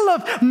 in the middle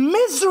of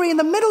misery, in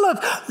the middle of,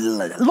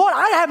 Lord,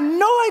 I have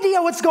no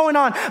idea what's going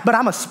on, but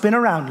I'm going to spin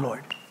around,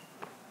 Lord.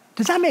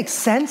 Does that make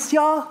sense,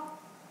 y'all?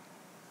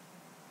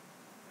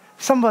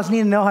 Some of us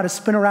need to know how to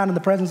spin around in the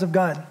presence of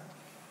God.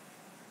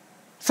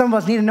 Some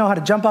of us need to know how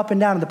to jump up and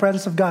down in the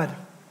presence of God.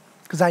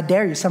 Because I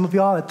dare you, some of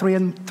y'all at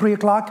 3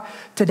 o'clock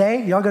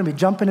today, y'all going to be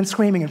jumping and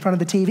screaming in front of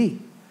the TV.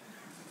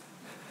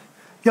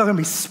 You're going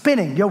to be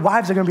spinning. Your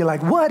wives are going to be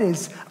like, what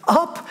is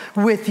up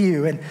with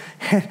you? And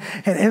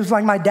it was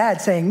like my dad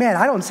saying, man,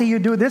 I don't see you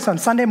do this on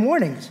Sunday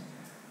mornings.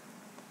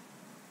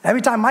 Every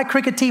time my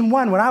cricket team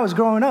won when I was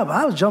growing up,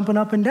 I was jumping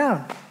up and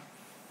down.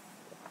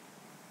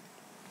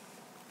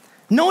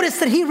 Notice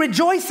that he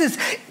rejoices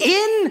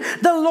in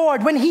the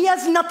Lord when he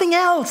has nothing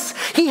else.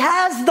 He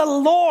has the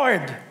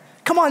Lord.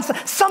 Come on,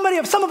 some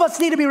of us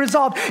need to be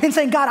resolved in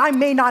saying, God, I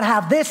may not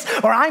have this,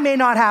 or I may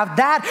not have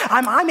that.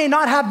 I may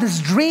not have this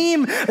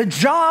dream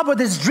job, or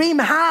this dream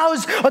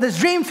house, or this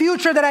dream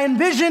future that I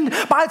envisioned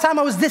by the time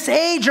I was this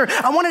age, or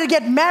I wanted to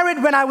get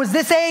married when I was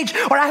this age,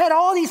 or I had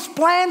all these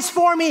plans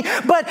for me,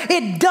 but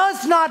it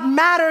does not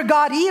matter,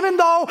 God. Even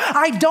though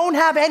I don't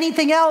have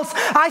anything else,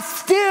 I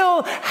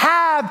still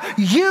have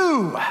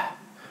you.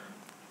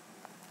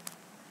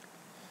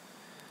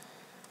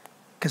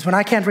 Because when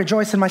I can't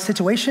rejoice in my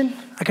situation,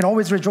 I can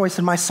always rejoice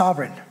in my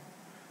sovereign.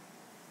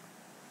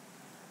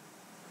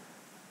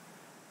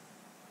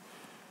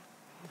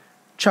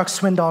 Chuck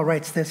Swindoll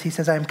writes this. He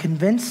says, I am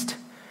convinced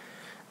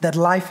that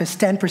life is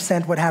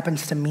 10% what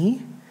happens to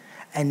me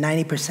and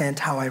 90%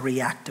 how I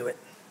react to it.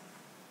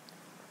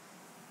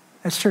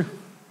 That's true.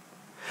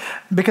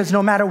 Because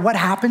no matter what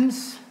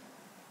happens,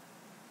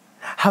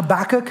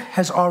 Habakkuk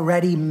has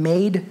already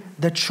made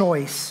the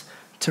choice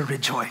to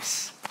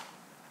rejoice.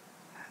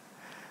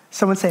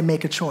 Someone say,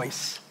 make a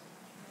choice.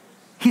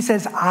 He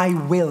says, I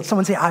will.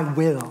 Someone say, I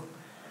will.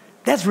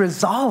 There's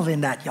resolve in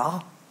that,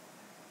 y'all.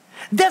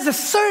 There's a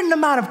certain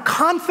amount of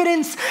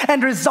confidence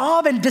and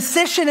resolve and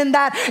decision in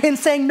that, in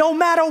saying, no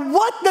matter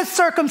what the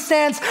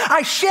circumstance,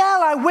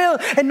 I will,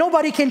 and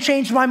nobody can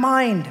change my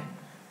mind.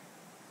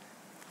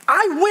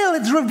 I will.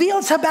 It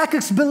reveals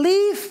Habakkuk's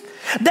belief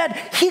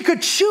that he could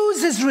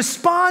choose his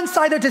response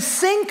either to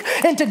sink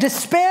into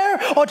despair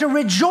or to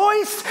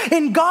rejoice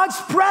in God's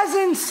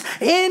presence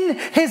in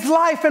his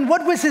life. And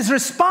what was his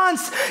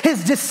response?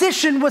 His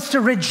decision was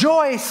to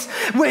rejoice.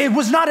 It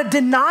was not a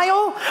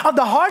denial of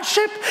the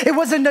hardship. It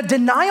wasn't a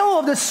denial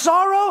of the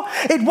sorrow.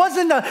 It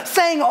wasn't a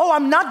saying, oh,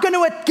 I'm not going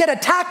to get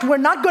attacked. We're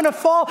not going to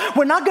fall.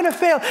 We're not going to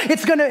fail.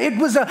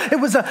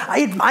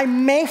 I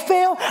may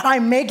fail. I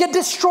may get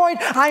destroyed.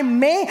 I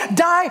may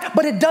die,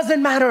 but it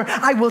doesn't matter.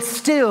 I will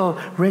still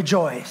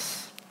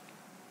rejoice.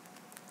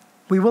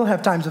 We will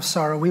have times of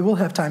sorrow. We will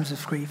have times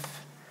of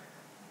grief.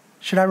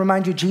 Should I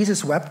remind you,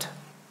 Jesus wept?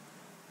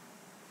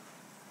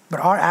 But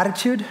our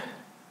attitude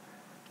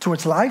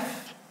towards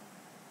life,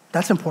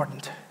 that's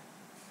important.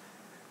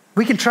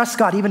 We can trust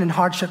God even in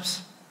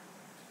hardships.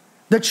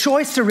 The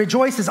choice to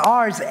rejoice is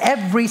ours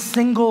every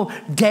single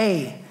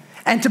day.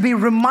 And to be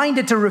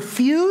reminded to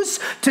refuse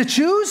to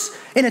choose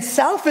in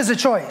itself is a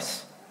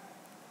choice.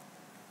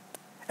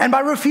 And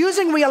by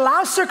refusing, we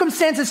allow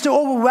circumstances to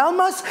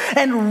overwhelm us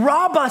and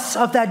rob us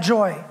of that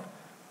joy.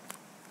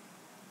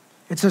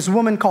 It's this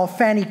woman called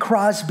Fanny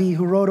Crosby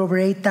who wrote over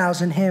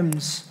 8,000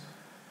 hymns.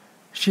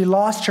 She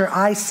lost her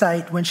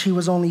eyesight when she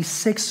was only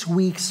 6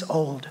 weeks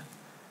old.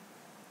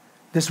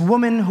 This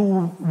woman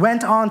who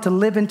went on to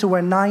live into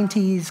her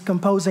 90s,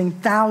 composing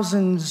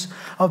thousands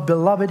of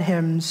beloved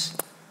hymns.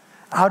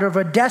 Out of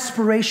her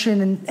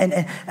desperation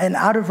and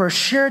out of her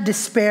sheer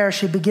despair,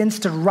 she begins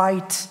to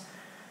write.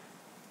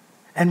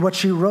 And what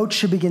she wrote,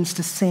 she begins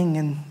to sing.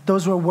 And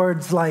those were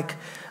words like,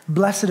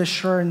 blessed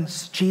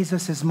assurance,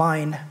 Jesus is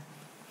mine.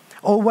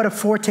 Oh, what a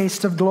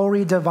foretaste of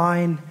glory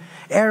divine.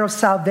 Heir of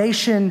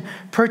salvation,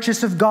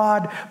 purchase of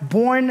God,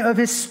 born of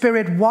his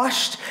spirit,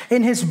 washed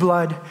in his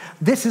blood.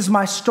 This is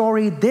my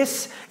story.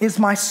 This is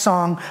my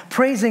song,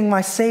 praising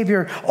my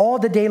Savior all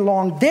the day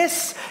long.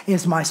 This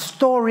is my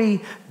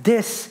story.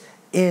 This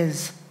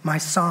is my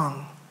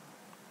song.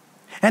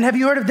 And have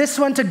you heard of this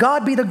one? To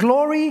God be the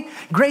glory,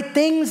 great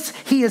things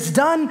he has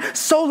done.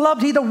 So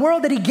loved he the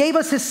world that he gave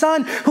us his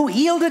son, who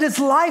yielded his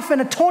life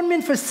an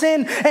atonement for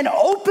sin and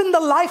opened the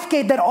life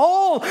gate that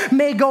all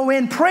may go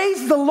in.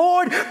 Praise the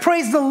Lord,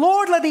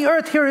 let the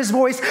earth hear his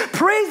voice.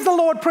 Praise the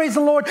Lord,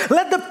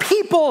 let the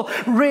people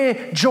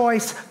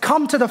rejoice.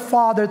 Come to the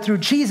Father through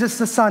Jesus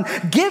the Son.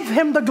 Give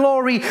him the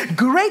glory,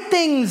 great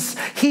things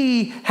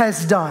he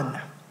has done.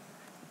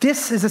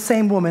 This is the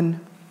same woman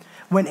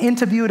when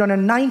interviewed on her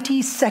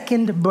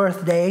 92nd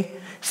birthday,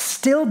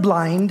 still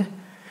blind,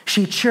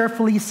 she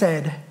cheerfully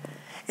said,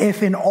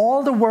 if in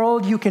all the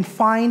world you can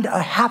find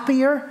a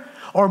happier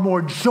or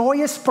more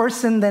joyous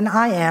person than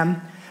I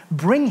am,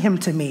 bring him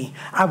to me.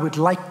 I would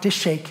like to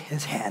shake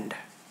his hand.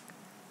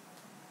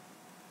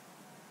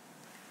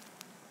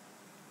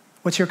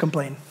 What's your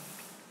complaint?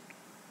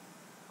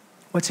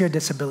 What's your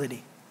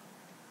disability?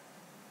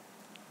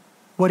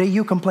 What are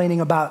you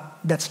complaining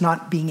about that's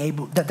not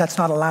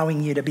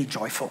allowing you to be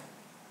joyful?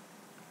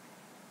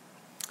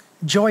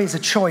 Joy is a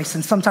choice,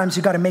 and sometimes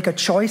you got to make a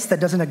choice that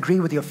doesn't agree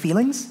with your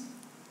feelings.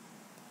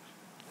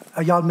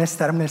 Oh, y'all missed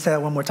that. I'm going to say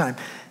that one more time.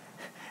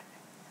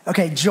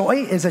 Okay, joy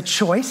is a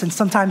choice, and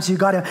sometimes you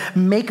got to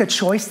make a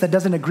choice that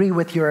doesn't agree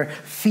with your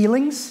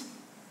feelings.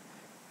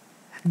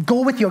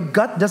 Go with your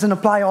gut doesn't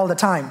apply all the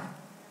time.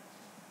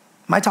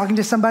 Am I talking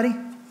to somebody?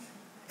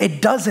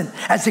 It doesn't.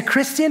 As a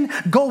Christian,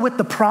 go with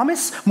the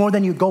promise more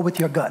than you go with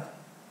your gut.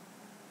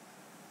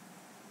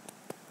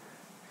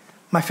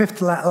 My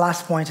fifth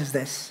last point is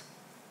this.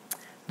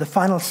 The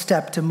final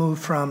step to move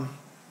from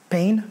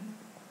pain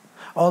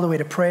all the way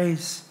to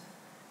praise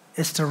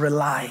is to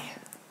rely.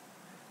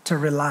 To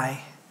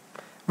rely.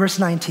 Verse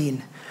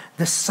 19,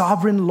 the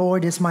sovereign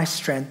Lord is my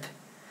strength.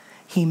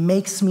 He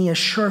makes me as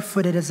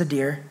sure-footed as a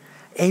deer,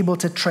 able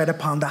to tread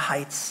upon the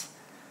heights.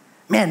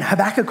 Man,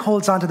 Habakkuk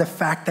holds on to the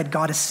fact that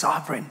God is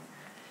sovereign,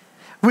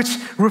 which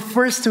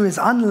refers to his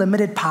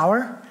unlimited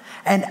power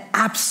and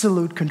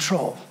absolute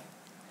control.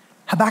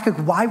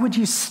 Habakkuk, why would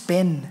you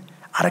spin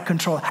out of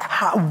control?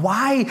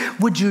 Why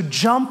would you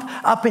jump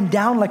up and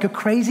down like a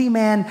crazy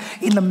man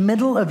in the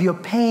middle of your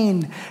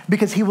pain?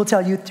 Because he will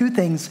tell you two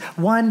things.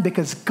 One,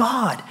 because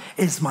God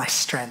is my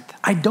strength.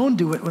 I don't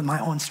do it with my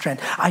own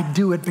strength. I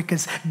do it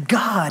because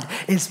God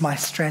is my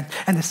strength.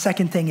 And the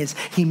second thing is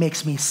he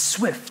makes me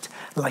swift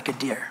like a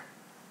deer.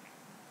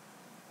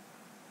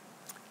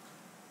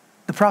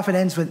 The prophet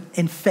ends with,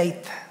 in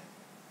faith.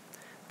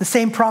 The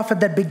same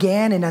prophet that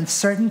began in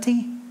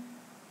uncertainty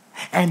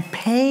and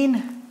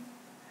pain.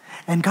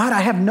 And God,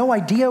 I have no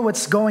idea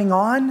what's going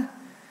on.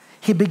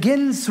 He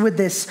begins with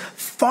this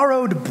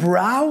furrowed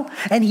brow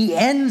and he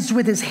ends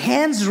with his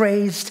hands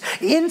raised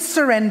in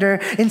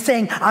surrender in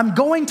saying, I'm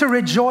going to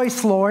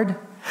rejoice, Lord.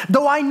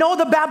 Though I know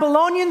the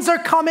Babylonians are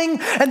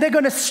coming and they're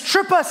going to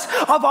strip us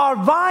of our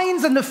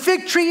vines and the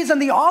fig trees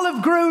and the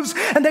olive groves,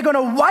 and they're going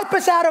to wipe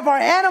us out of our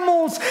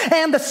animals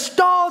and the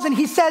stalls. And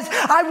he says,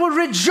 I will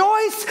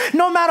rejoice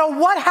no matter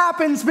what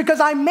happens, because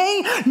I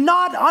may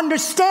not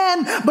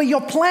understand, but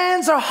your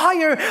plans are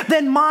higher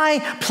than my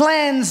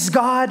plans,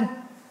 God.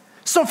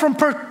 So from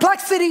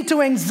perplexity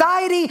to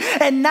anxiety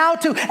and now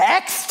to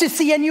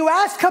ecstasy. And you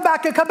ask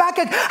Habakkuk,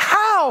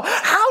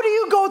 how do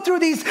you go through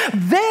these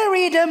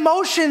varied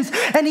emotions?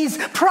 And he's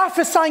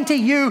prophesying to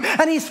you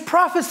and he's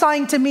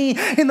prophesying to me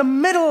in the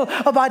middle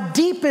of our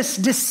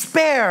deepest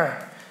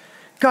despair.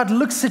 God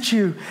looks at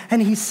you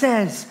and he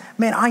says,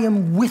 man, I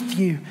am with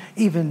you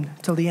even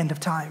till the end of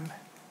time.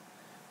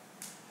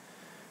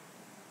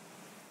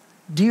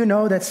 Do you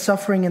know that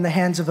suffering in the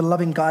hands of a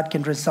loving God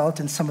can result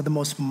in some of the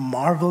most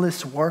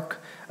marvelous work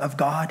of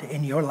God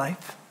in your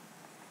life?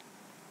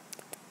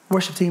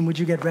 Worship team, would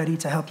you get ready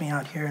to help me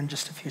out here in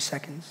just a few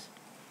seconds?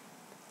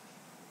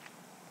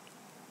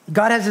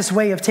 God has this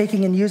way of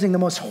taking and using the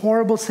most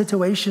horrible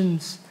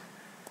situations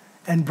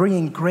and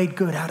bringing great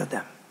good out of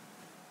them.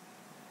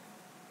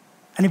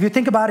 And if you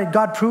think about it,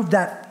 God proved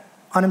that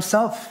on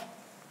himself.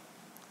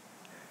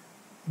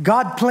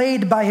 God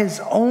played by his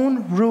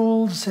own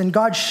rules, and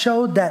God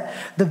showed that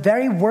the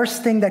very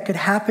worst thing that could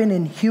happen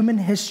in human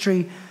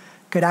history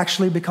could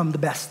actually become the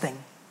best thing.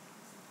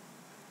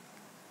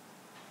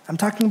 I'm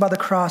talking about the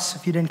cross,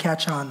 if you didn't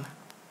catch on.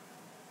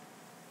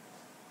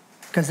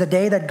 Because the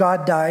day that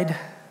God died,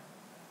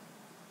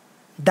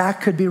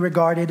 that could be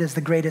regarded as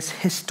the greatest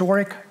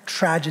historic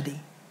tragedy.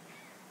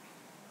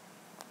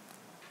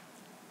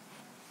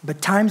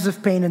 But times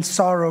of pain and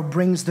sorrow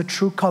brings the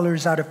true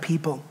colors out of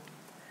people.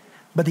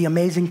 But the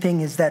amazing thing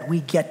is that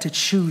we get to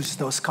choose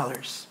those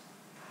colors.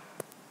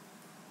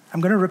 I'm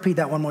going to repeat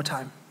that one more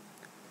time.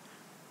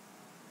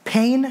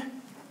 Pain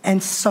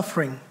and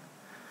suffering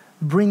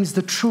brings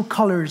the true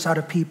colors out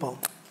of people.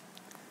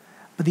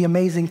 But the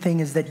amazing thing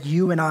is that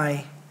you and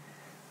I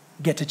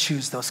get to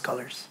choose those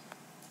colors.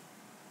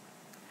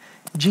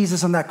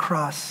 Jesus on that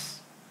cross,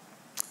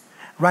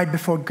 right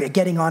before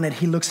getting on it,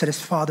 he looks at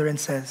his Father and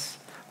says,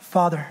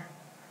 Father,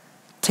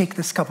 take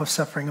this cup of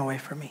suffering away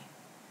from me.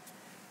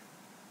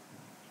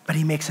 But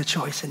he makes a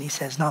choice and he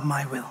says, not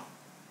my will,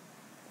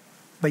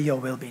 but your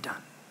will be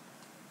done.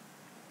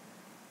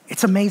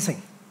 It's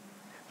amazing.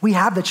 We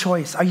have the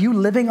choice. Are you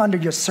living under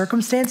your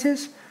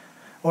circumstances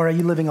or are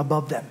you living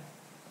above them?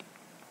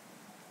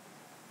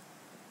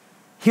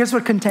 Here's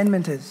what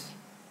contentment is.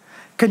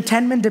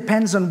 Contentment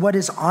depends on what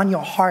is on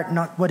your heart,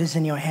 not what is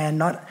in your hand,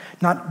 not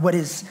what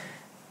is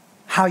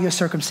how your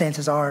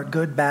circumstances are,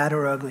 good, bad,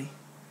 or ugly.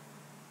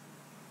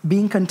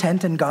 Being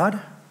content in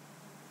God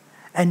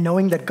and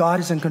knowing that God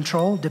is in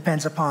control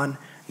depends upon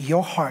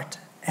your heart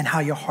and how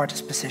your heart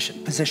is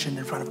positioned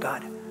in front of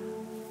God.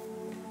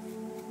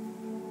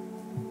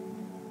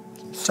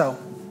 So,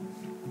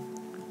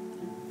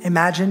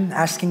 imagine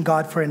asking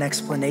God for an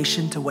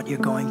explanation to what you're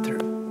going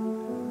through.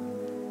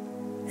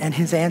 And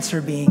his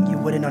answer being, you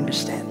wouldn't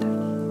understand.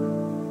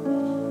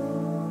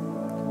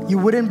 You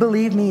wouldn't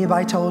believe me if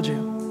I told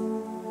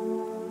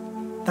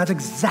you. That's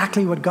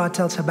exactly what God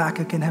tells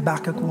Habakkuk in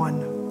Habakkuk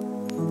 1.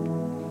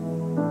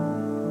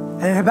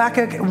 And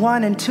Habakkuk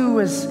 1 and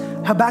 2, as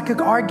Habakkuk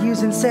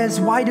argues and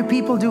says, why do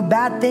people do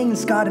bad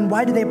things, God, and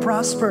why do they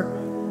prosper?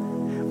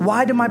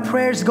 Why do my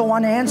prayers go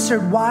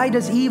unanswered? Why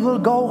does evil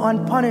go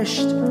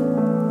unpunished?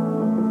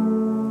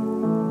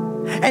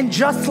 And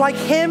just like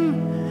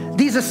him,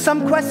 these are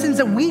some questions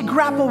that we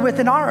grapple with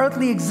in our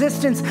earthly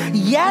existence.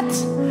 Yet,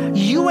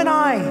 you and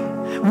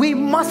I, we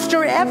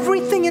muster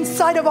everything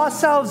inside of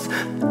ourselves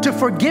to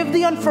forgive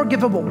the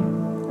unforgivable.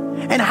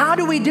 And how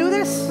do we do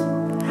this?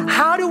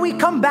 How do we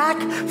come back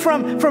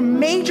from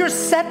major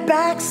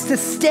setbacks to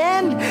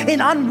stand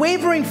in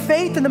unwavering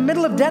faith in the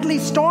middle of deadly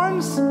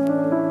storms?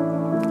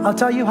 I'll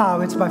tell you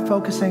how. It's by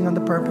focusing on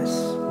the purpose.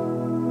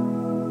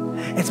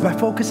 It's by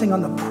focusing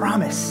on the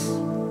promise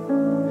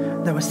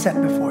that was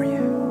set before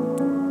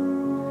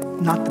you,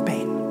 not the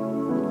pain.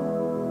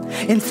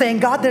 In saying,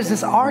 God, there's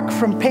this arc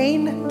from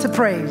pain to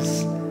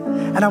praise,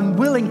 and I'm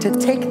willing to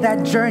take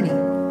that journey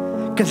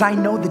because I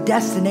know the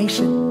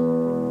destination.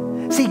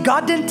 See,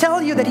 God didn't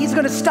tell you that he's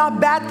going to stop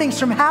bad things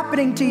from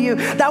happening to you.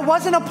 That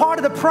wasn't a part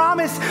of the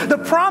promise. The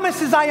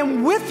promise is I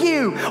am with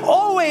you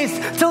always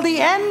till the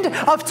end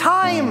of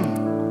time.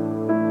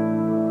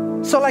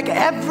 So like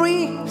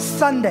every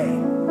Sunday,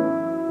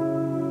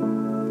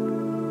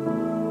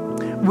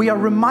 we are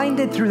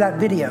reminded through that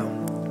video,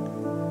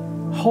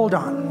 hold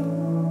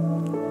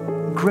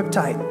on, grip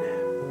tight,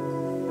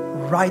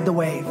 ride the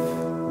wave.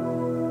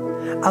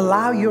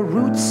 Allow your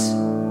roots,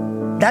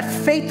 that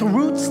faith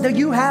roots that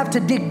you have, to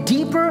dig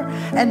deeper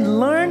and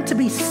learn to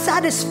be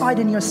satisfied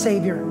in your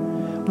Savior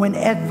when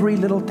every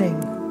little thing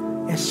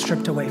is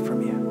stripped away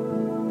from you.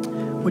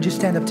 Would you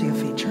stand up to your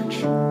feet,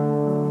 church?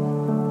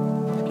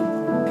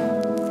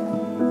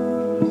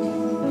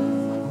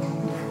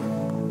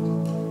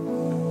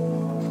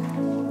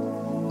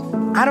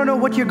 I don't know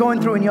what you're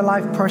going through in your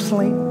life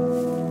personally,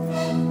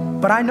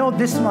 but I know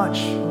this much,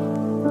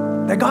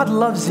 that God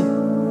loves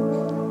you.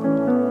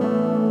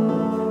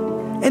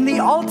 In the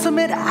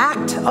ultimate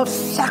act of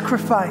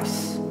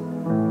sacrifice,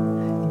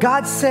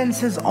 God sends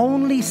his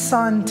only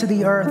Son to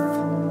the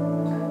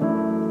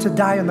earth to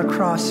die on the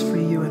cross for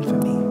you and for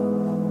me.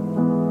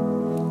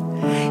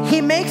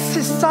 He makes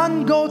his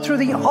Son go through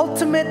the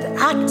ultimate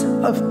act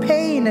of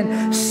pain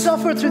and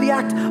suffer through the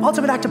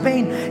ultimate act of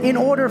pain in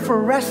order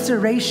for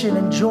restoration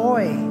and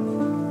joy.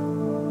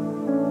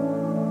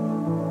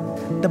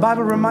 The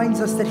Bible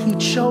reminds us that he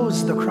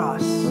chose the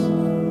cross.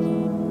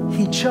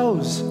 He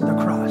chose the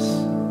cross.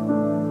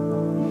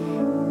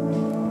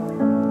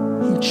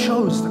 He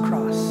chose the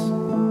cross.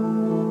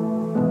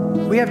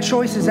 We have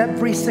choices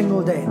every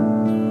single day.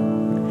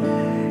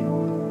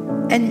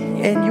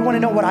 And you want to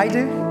know what I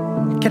do?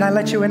 Can I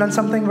let you in on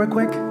something real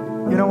quick?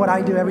 You know what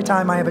I do every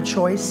time I have a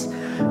choice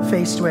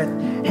faced with,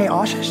 hey,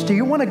 Ashish, do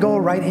you want to go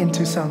right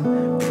into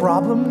some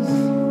problems?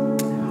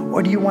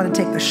 Or do you want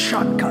to take the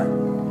shortcut?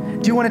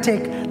 Do you want to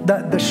take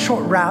the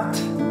short route?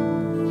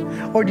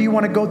 Or do you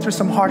want to go through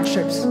some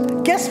hardships?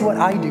 Guess what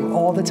I do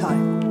all the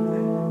time?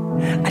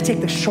 I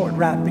take the short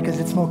route because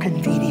it's more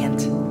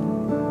convenient.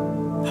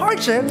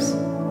 Hardships?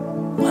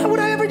 Why would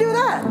I ever do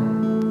that?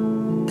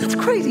 That's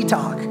crazy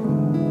talk.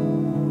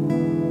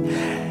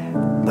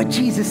 But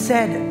Jesus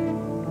said,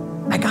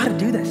 I got to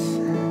do this.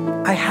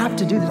 I have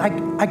to do this.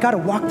 I got to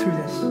walk through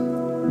this.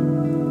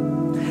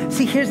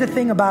 See, here's the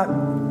thing about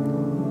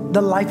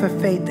the life of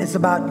faith. It's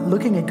about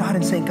looking at God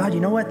and saying, God, you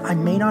know what? I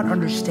may not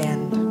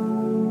understand.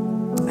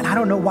 And I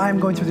don't know why I'm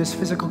going through this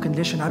physical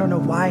condition. I don't know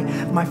why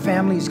my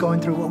family is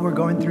going through what we're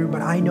going through.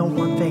 But I know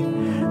one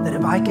thing, that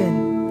if I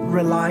can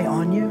rely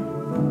on you,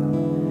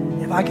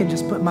 if I can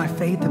just put my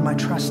faith and my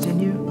trust in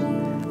you,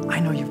 I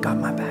know you've got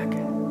my back.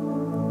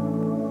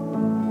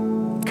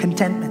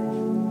 Contentment.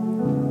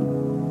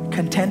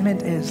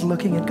 Contentment is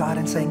looking at God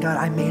and saying, God,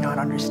 I may not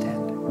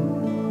understand.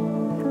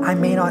 I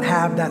may not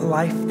have that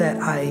life that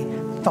I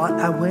thought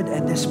I would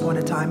at this point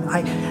in time.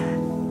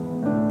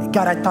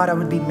 God, I thought I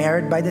would be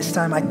married by this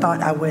time. I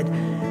thought I would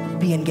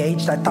be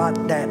engaged. I thought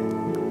that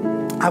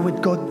I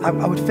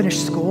would finish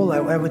school.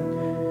 I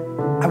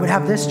would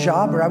have this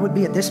job, or I would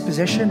be at this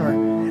position,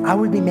 or I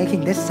would be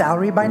making this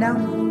salary by now.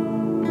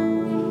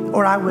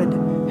 Or I would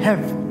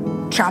have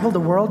traveled the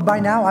world by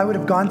now. I would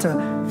have gone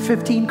to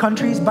 15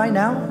 countries by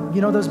now.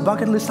 You know those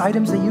bucket list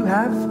items that you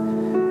have?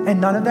 And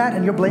none of that,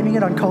 and you're blaming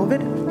it on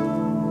COVID?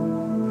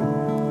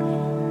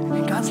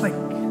 And God's like,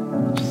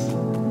 just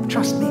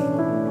trust me.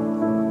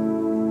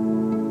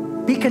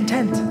 Be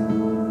content.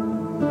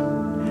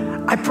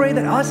 I pray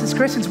that us as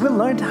Christians will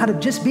learn how to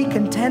just be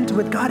content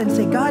with God and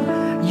say, God,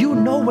 you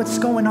know what's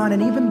going on.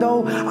 And even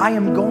though I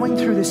am going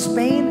through this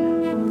pain,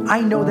 I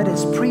know that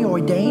it's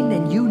preordained,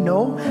 and you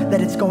know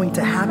that it's going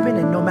to happen.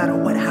 And no matter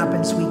what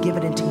happens, we give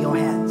it into your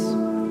hands.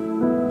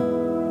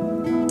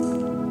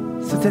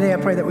 So today I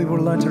pray that we will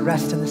learn to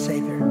rest in the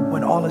Savior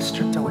when all is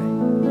stripped away,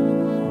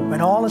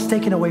 when all is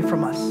taken away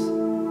from us.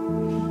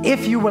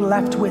 If you were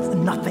left with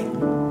nothing,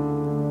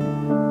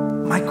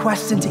 my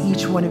question to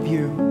each one of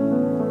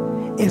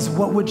you is,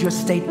 what would your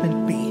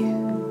statement be?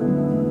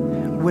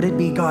 Would it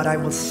be, God, I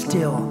will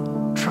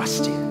still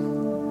trust you?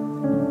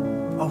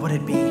 Or would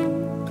it be,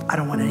 I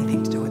don't want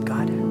anything to do with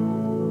God?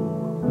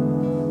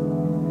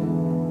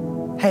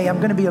 Hey, I'm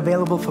going to be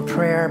available for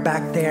prayer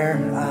back there.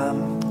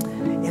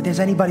 If there's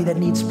anybody that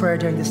needs prayer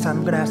during this time,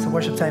 I'm going to ask the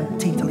worship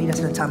team to lead us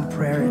in a time of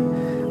prayer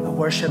and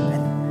worship.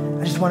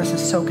 And I just want us to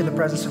soak in the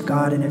presence of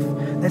God. And if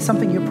there's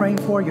something you're praying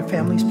for, your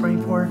family's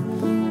praying for,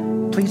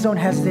 please don't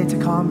hesitate to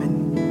come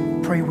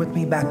and pray with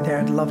me back there.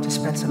 I'd love to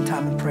spend some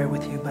time in prayer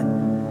with you. But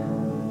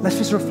let's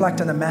just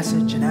reflect on the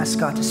message and ask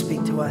God to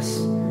speak to us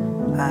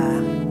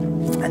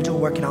and to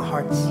work in our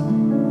hearts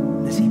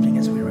this evening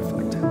as we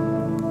reflect.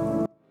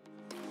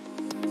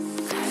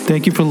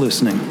 Thank you for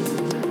listening.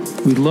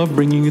 We love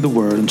bringing you the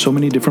word on so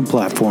many different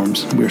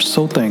platforms. We are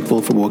so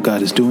thankful for what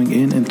God is doing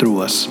in and through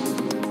us.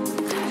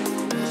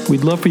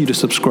 We'd love for you to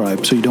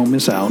subscribe so you don't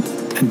miss out.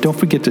 And don't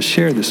forget to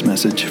share this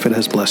message if it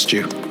has blessed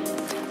you.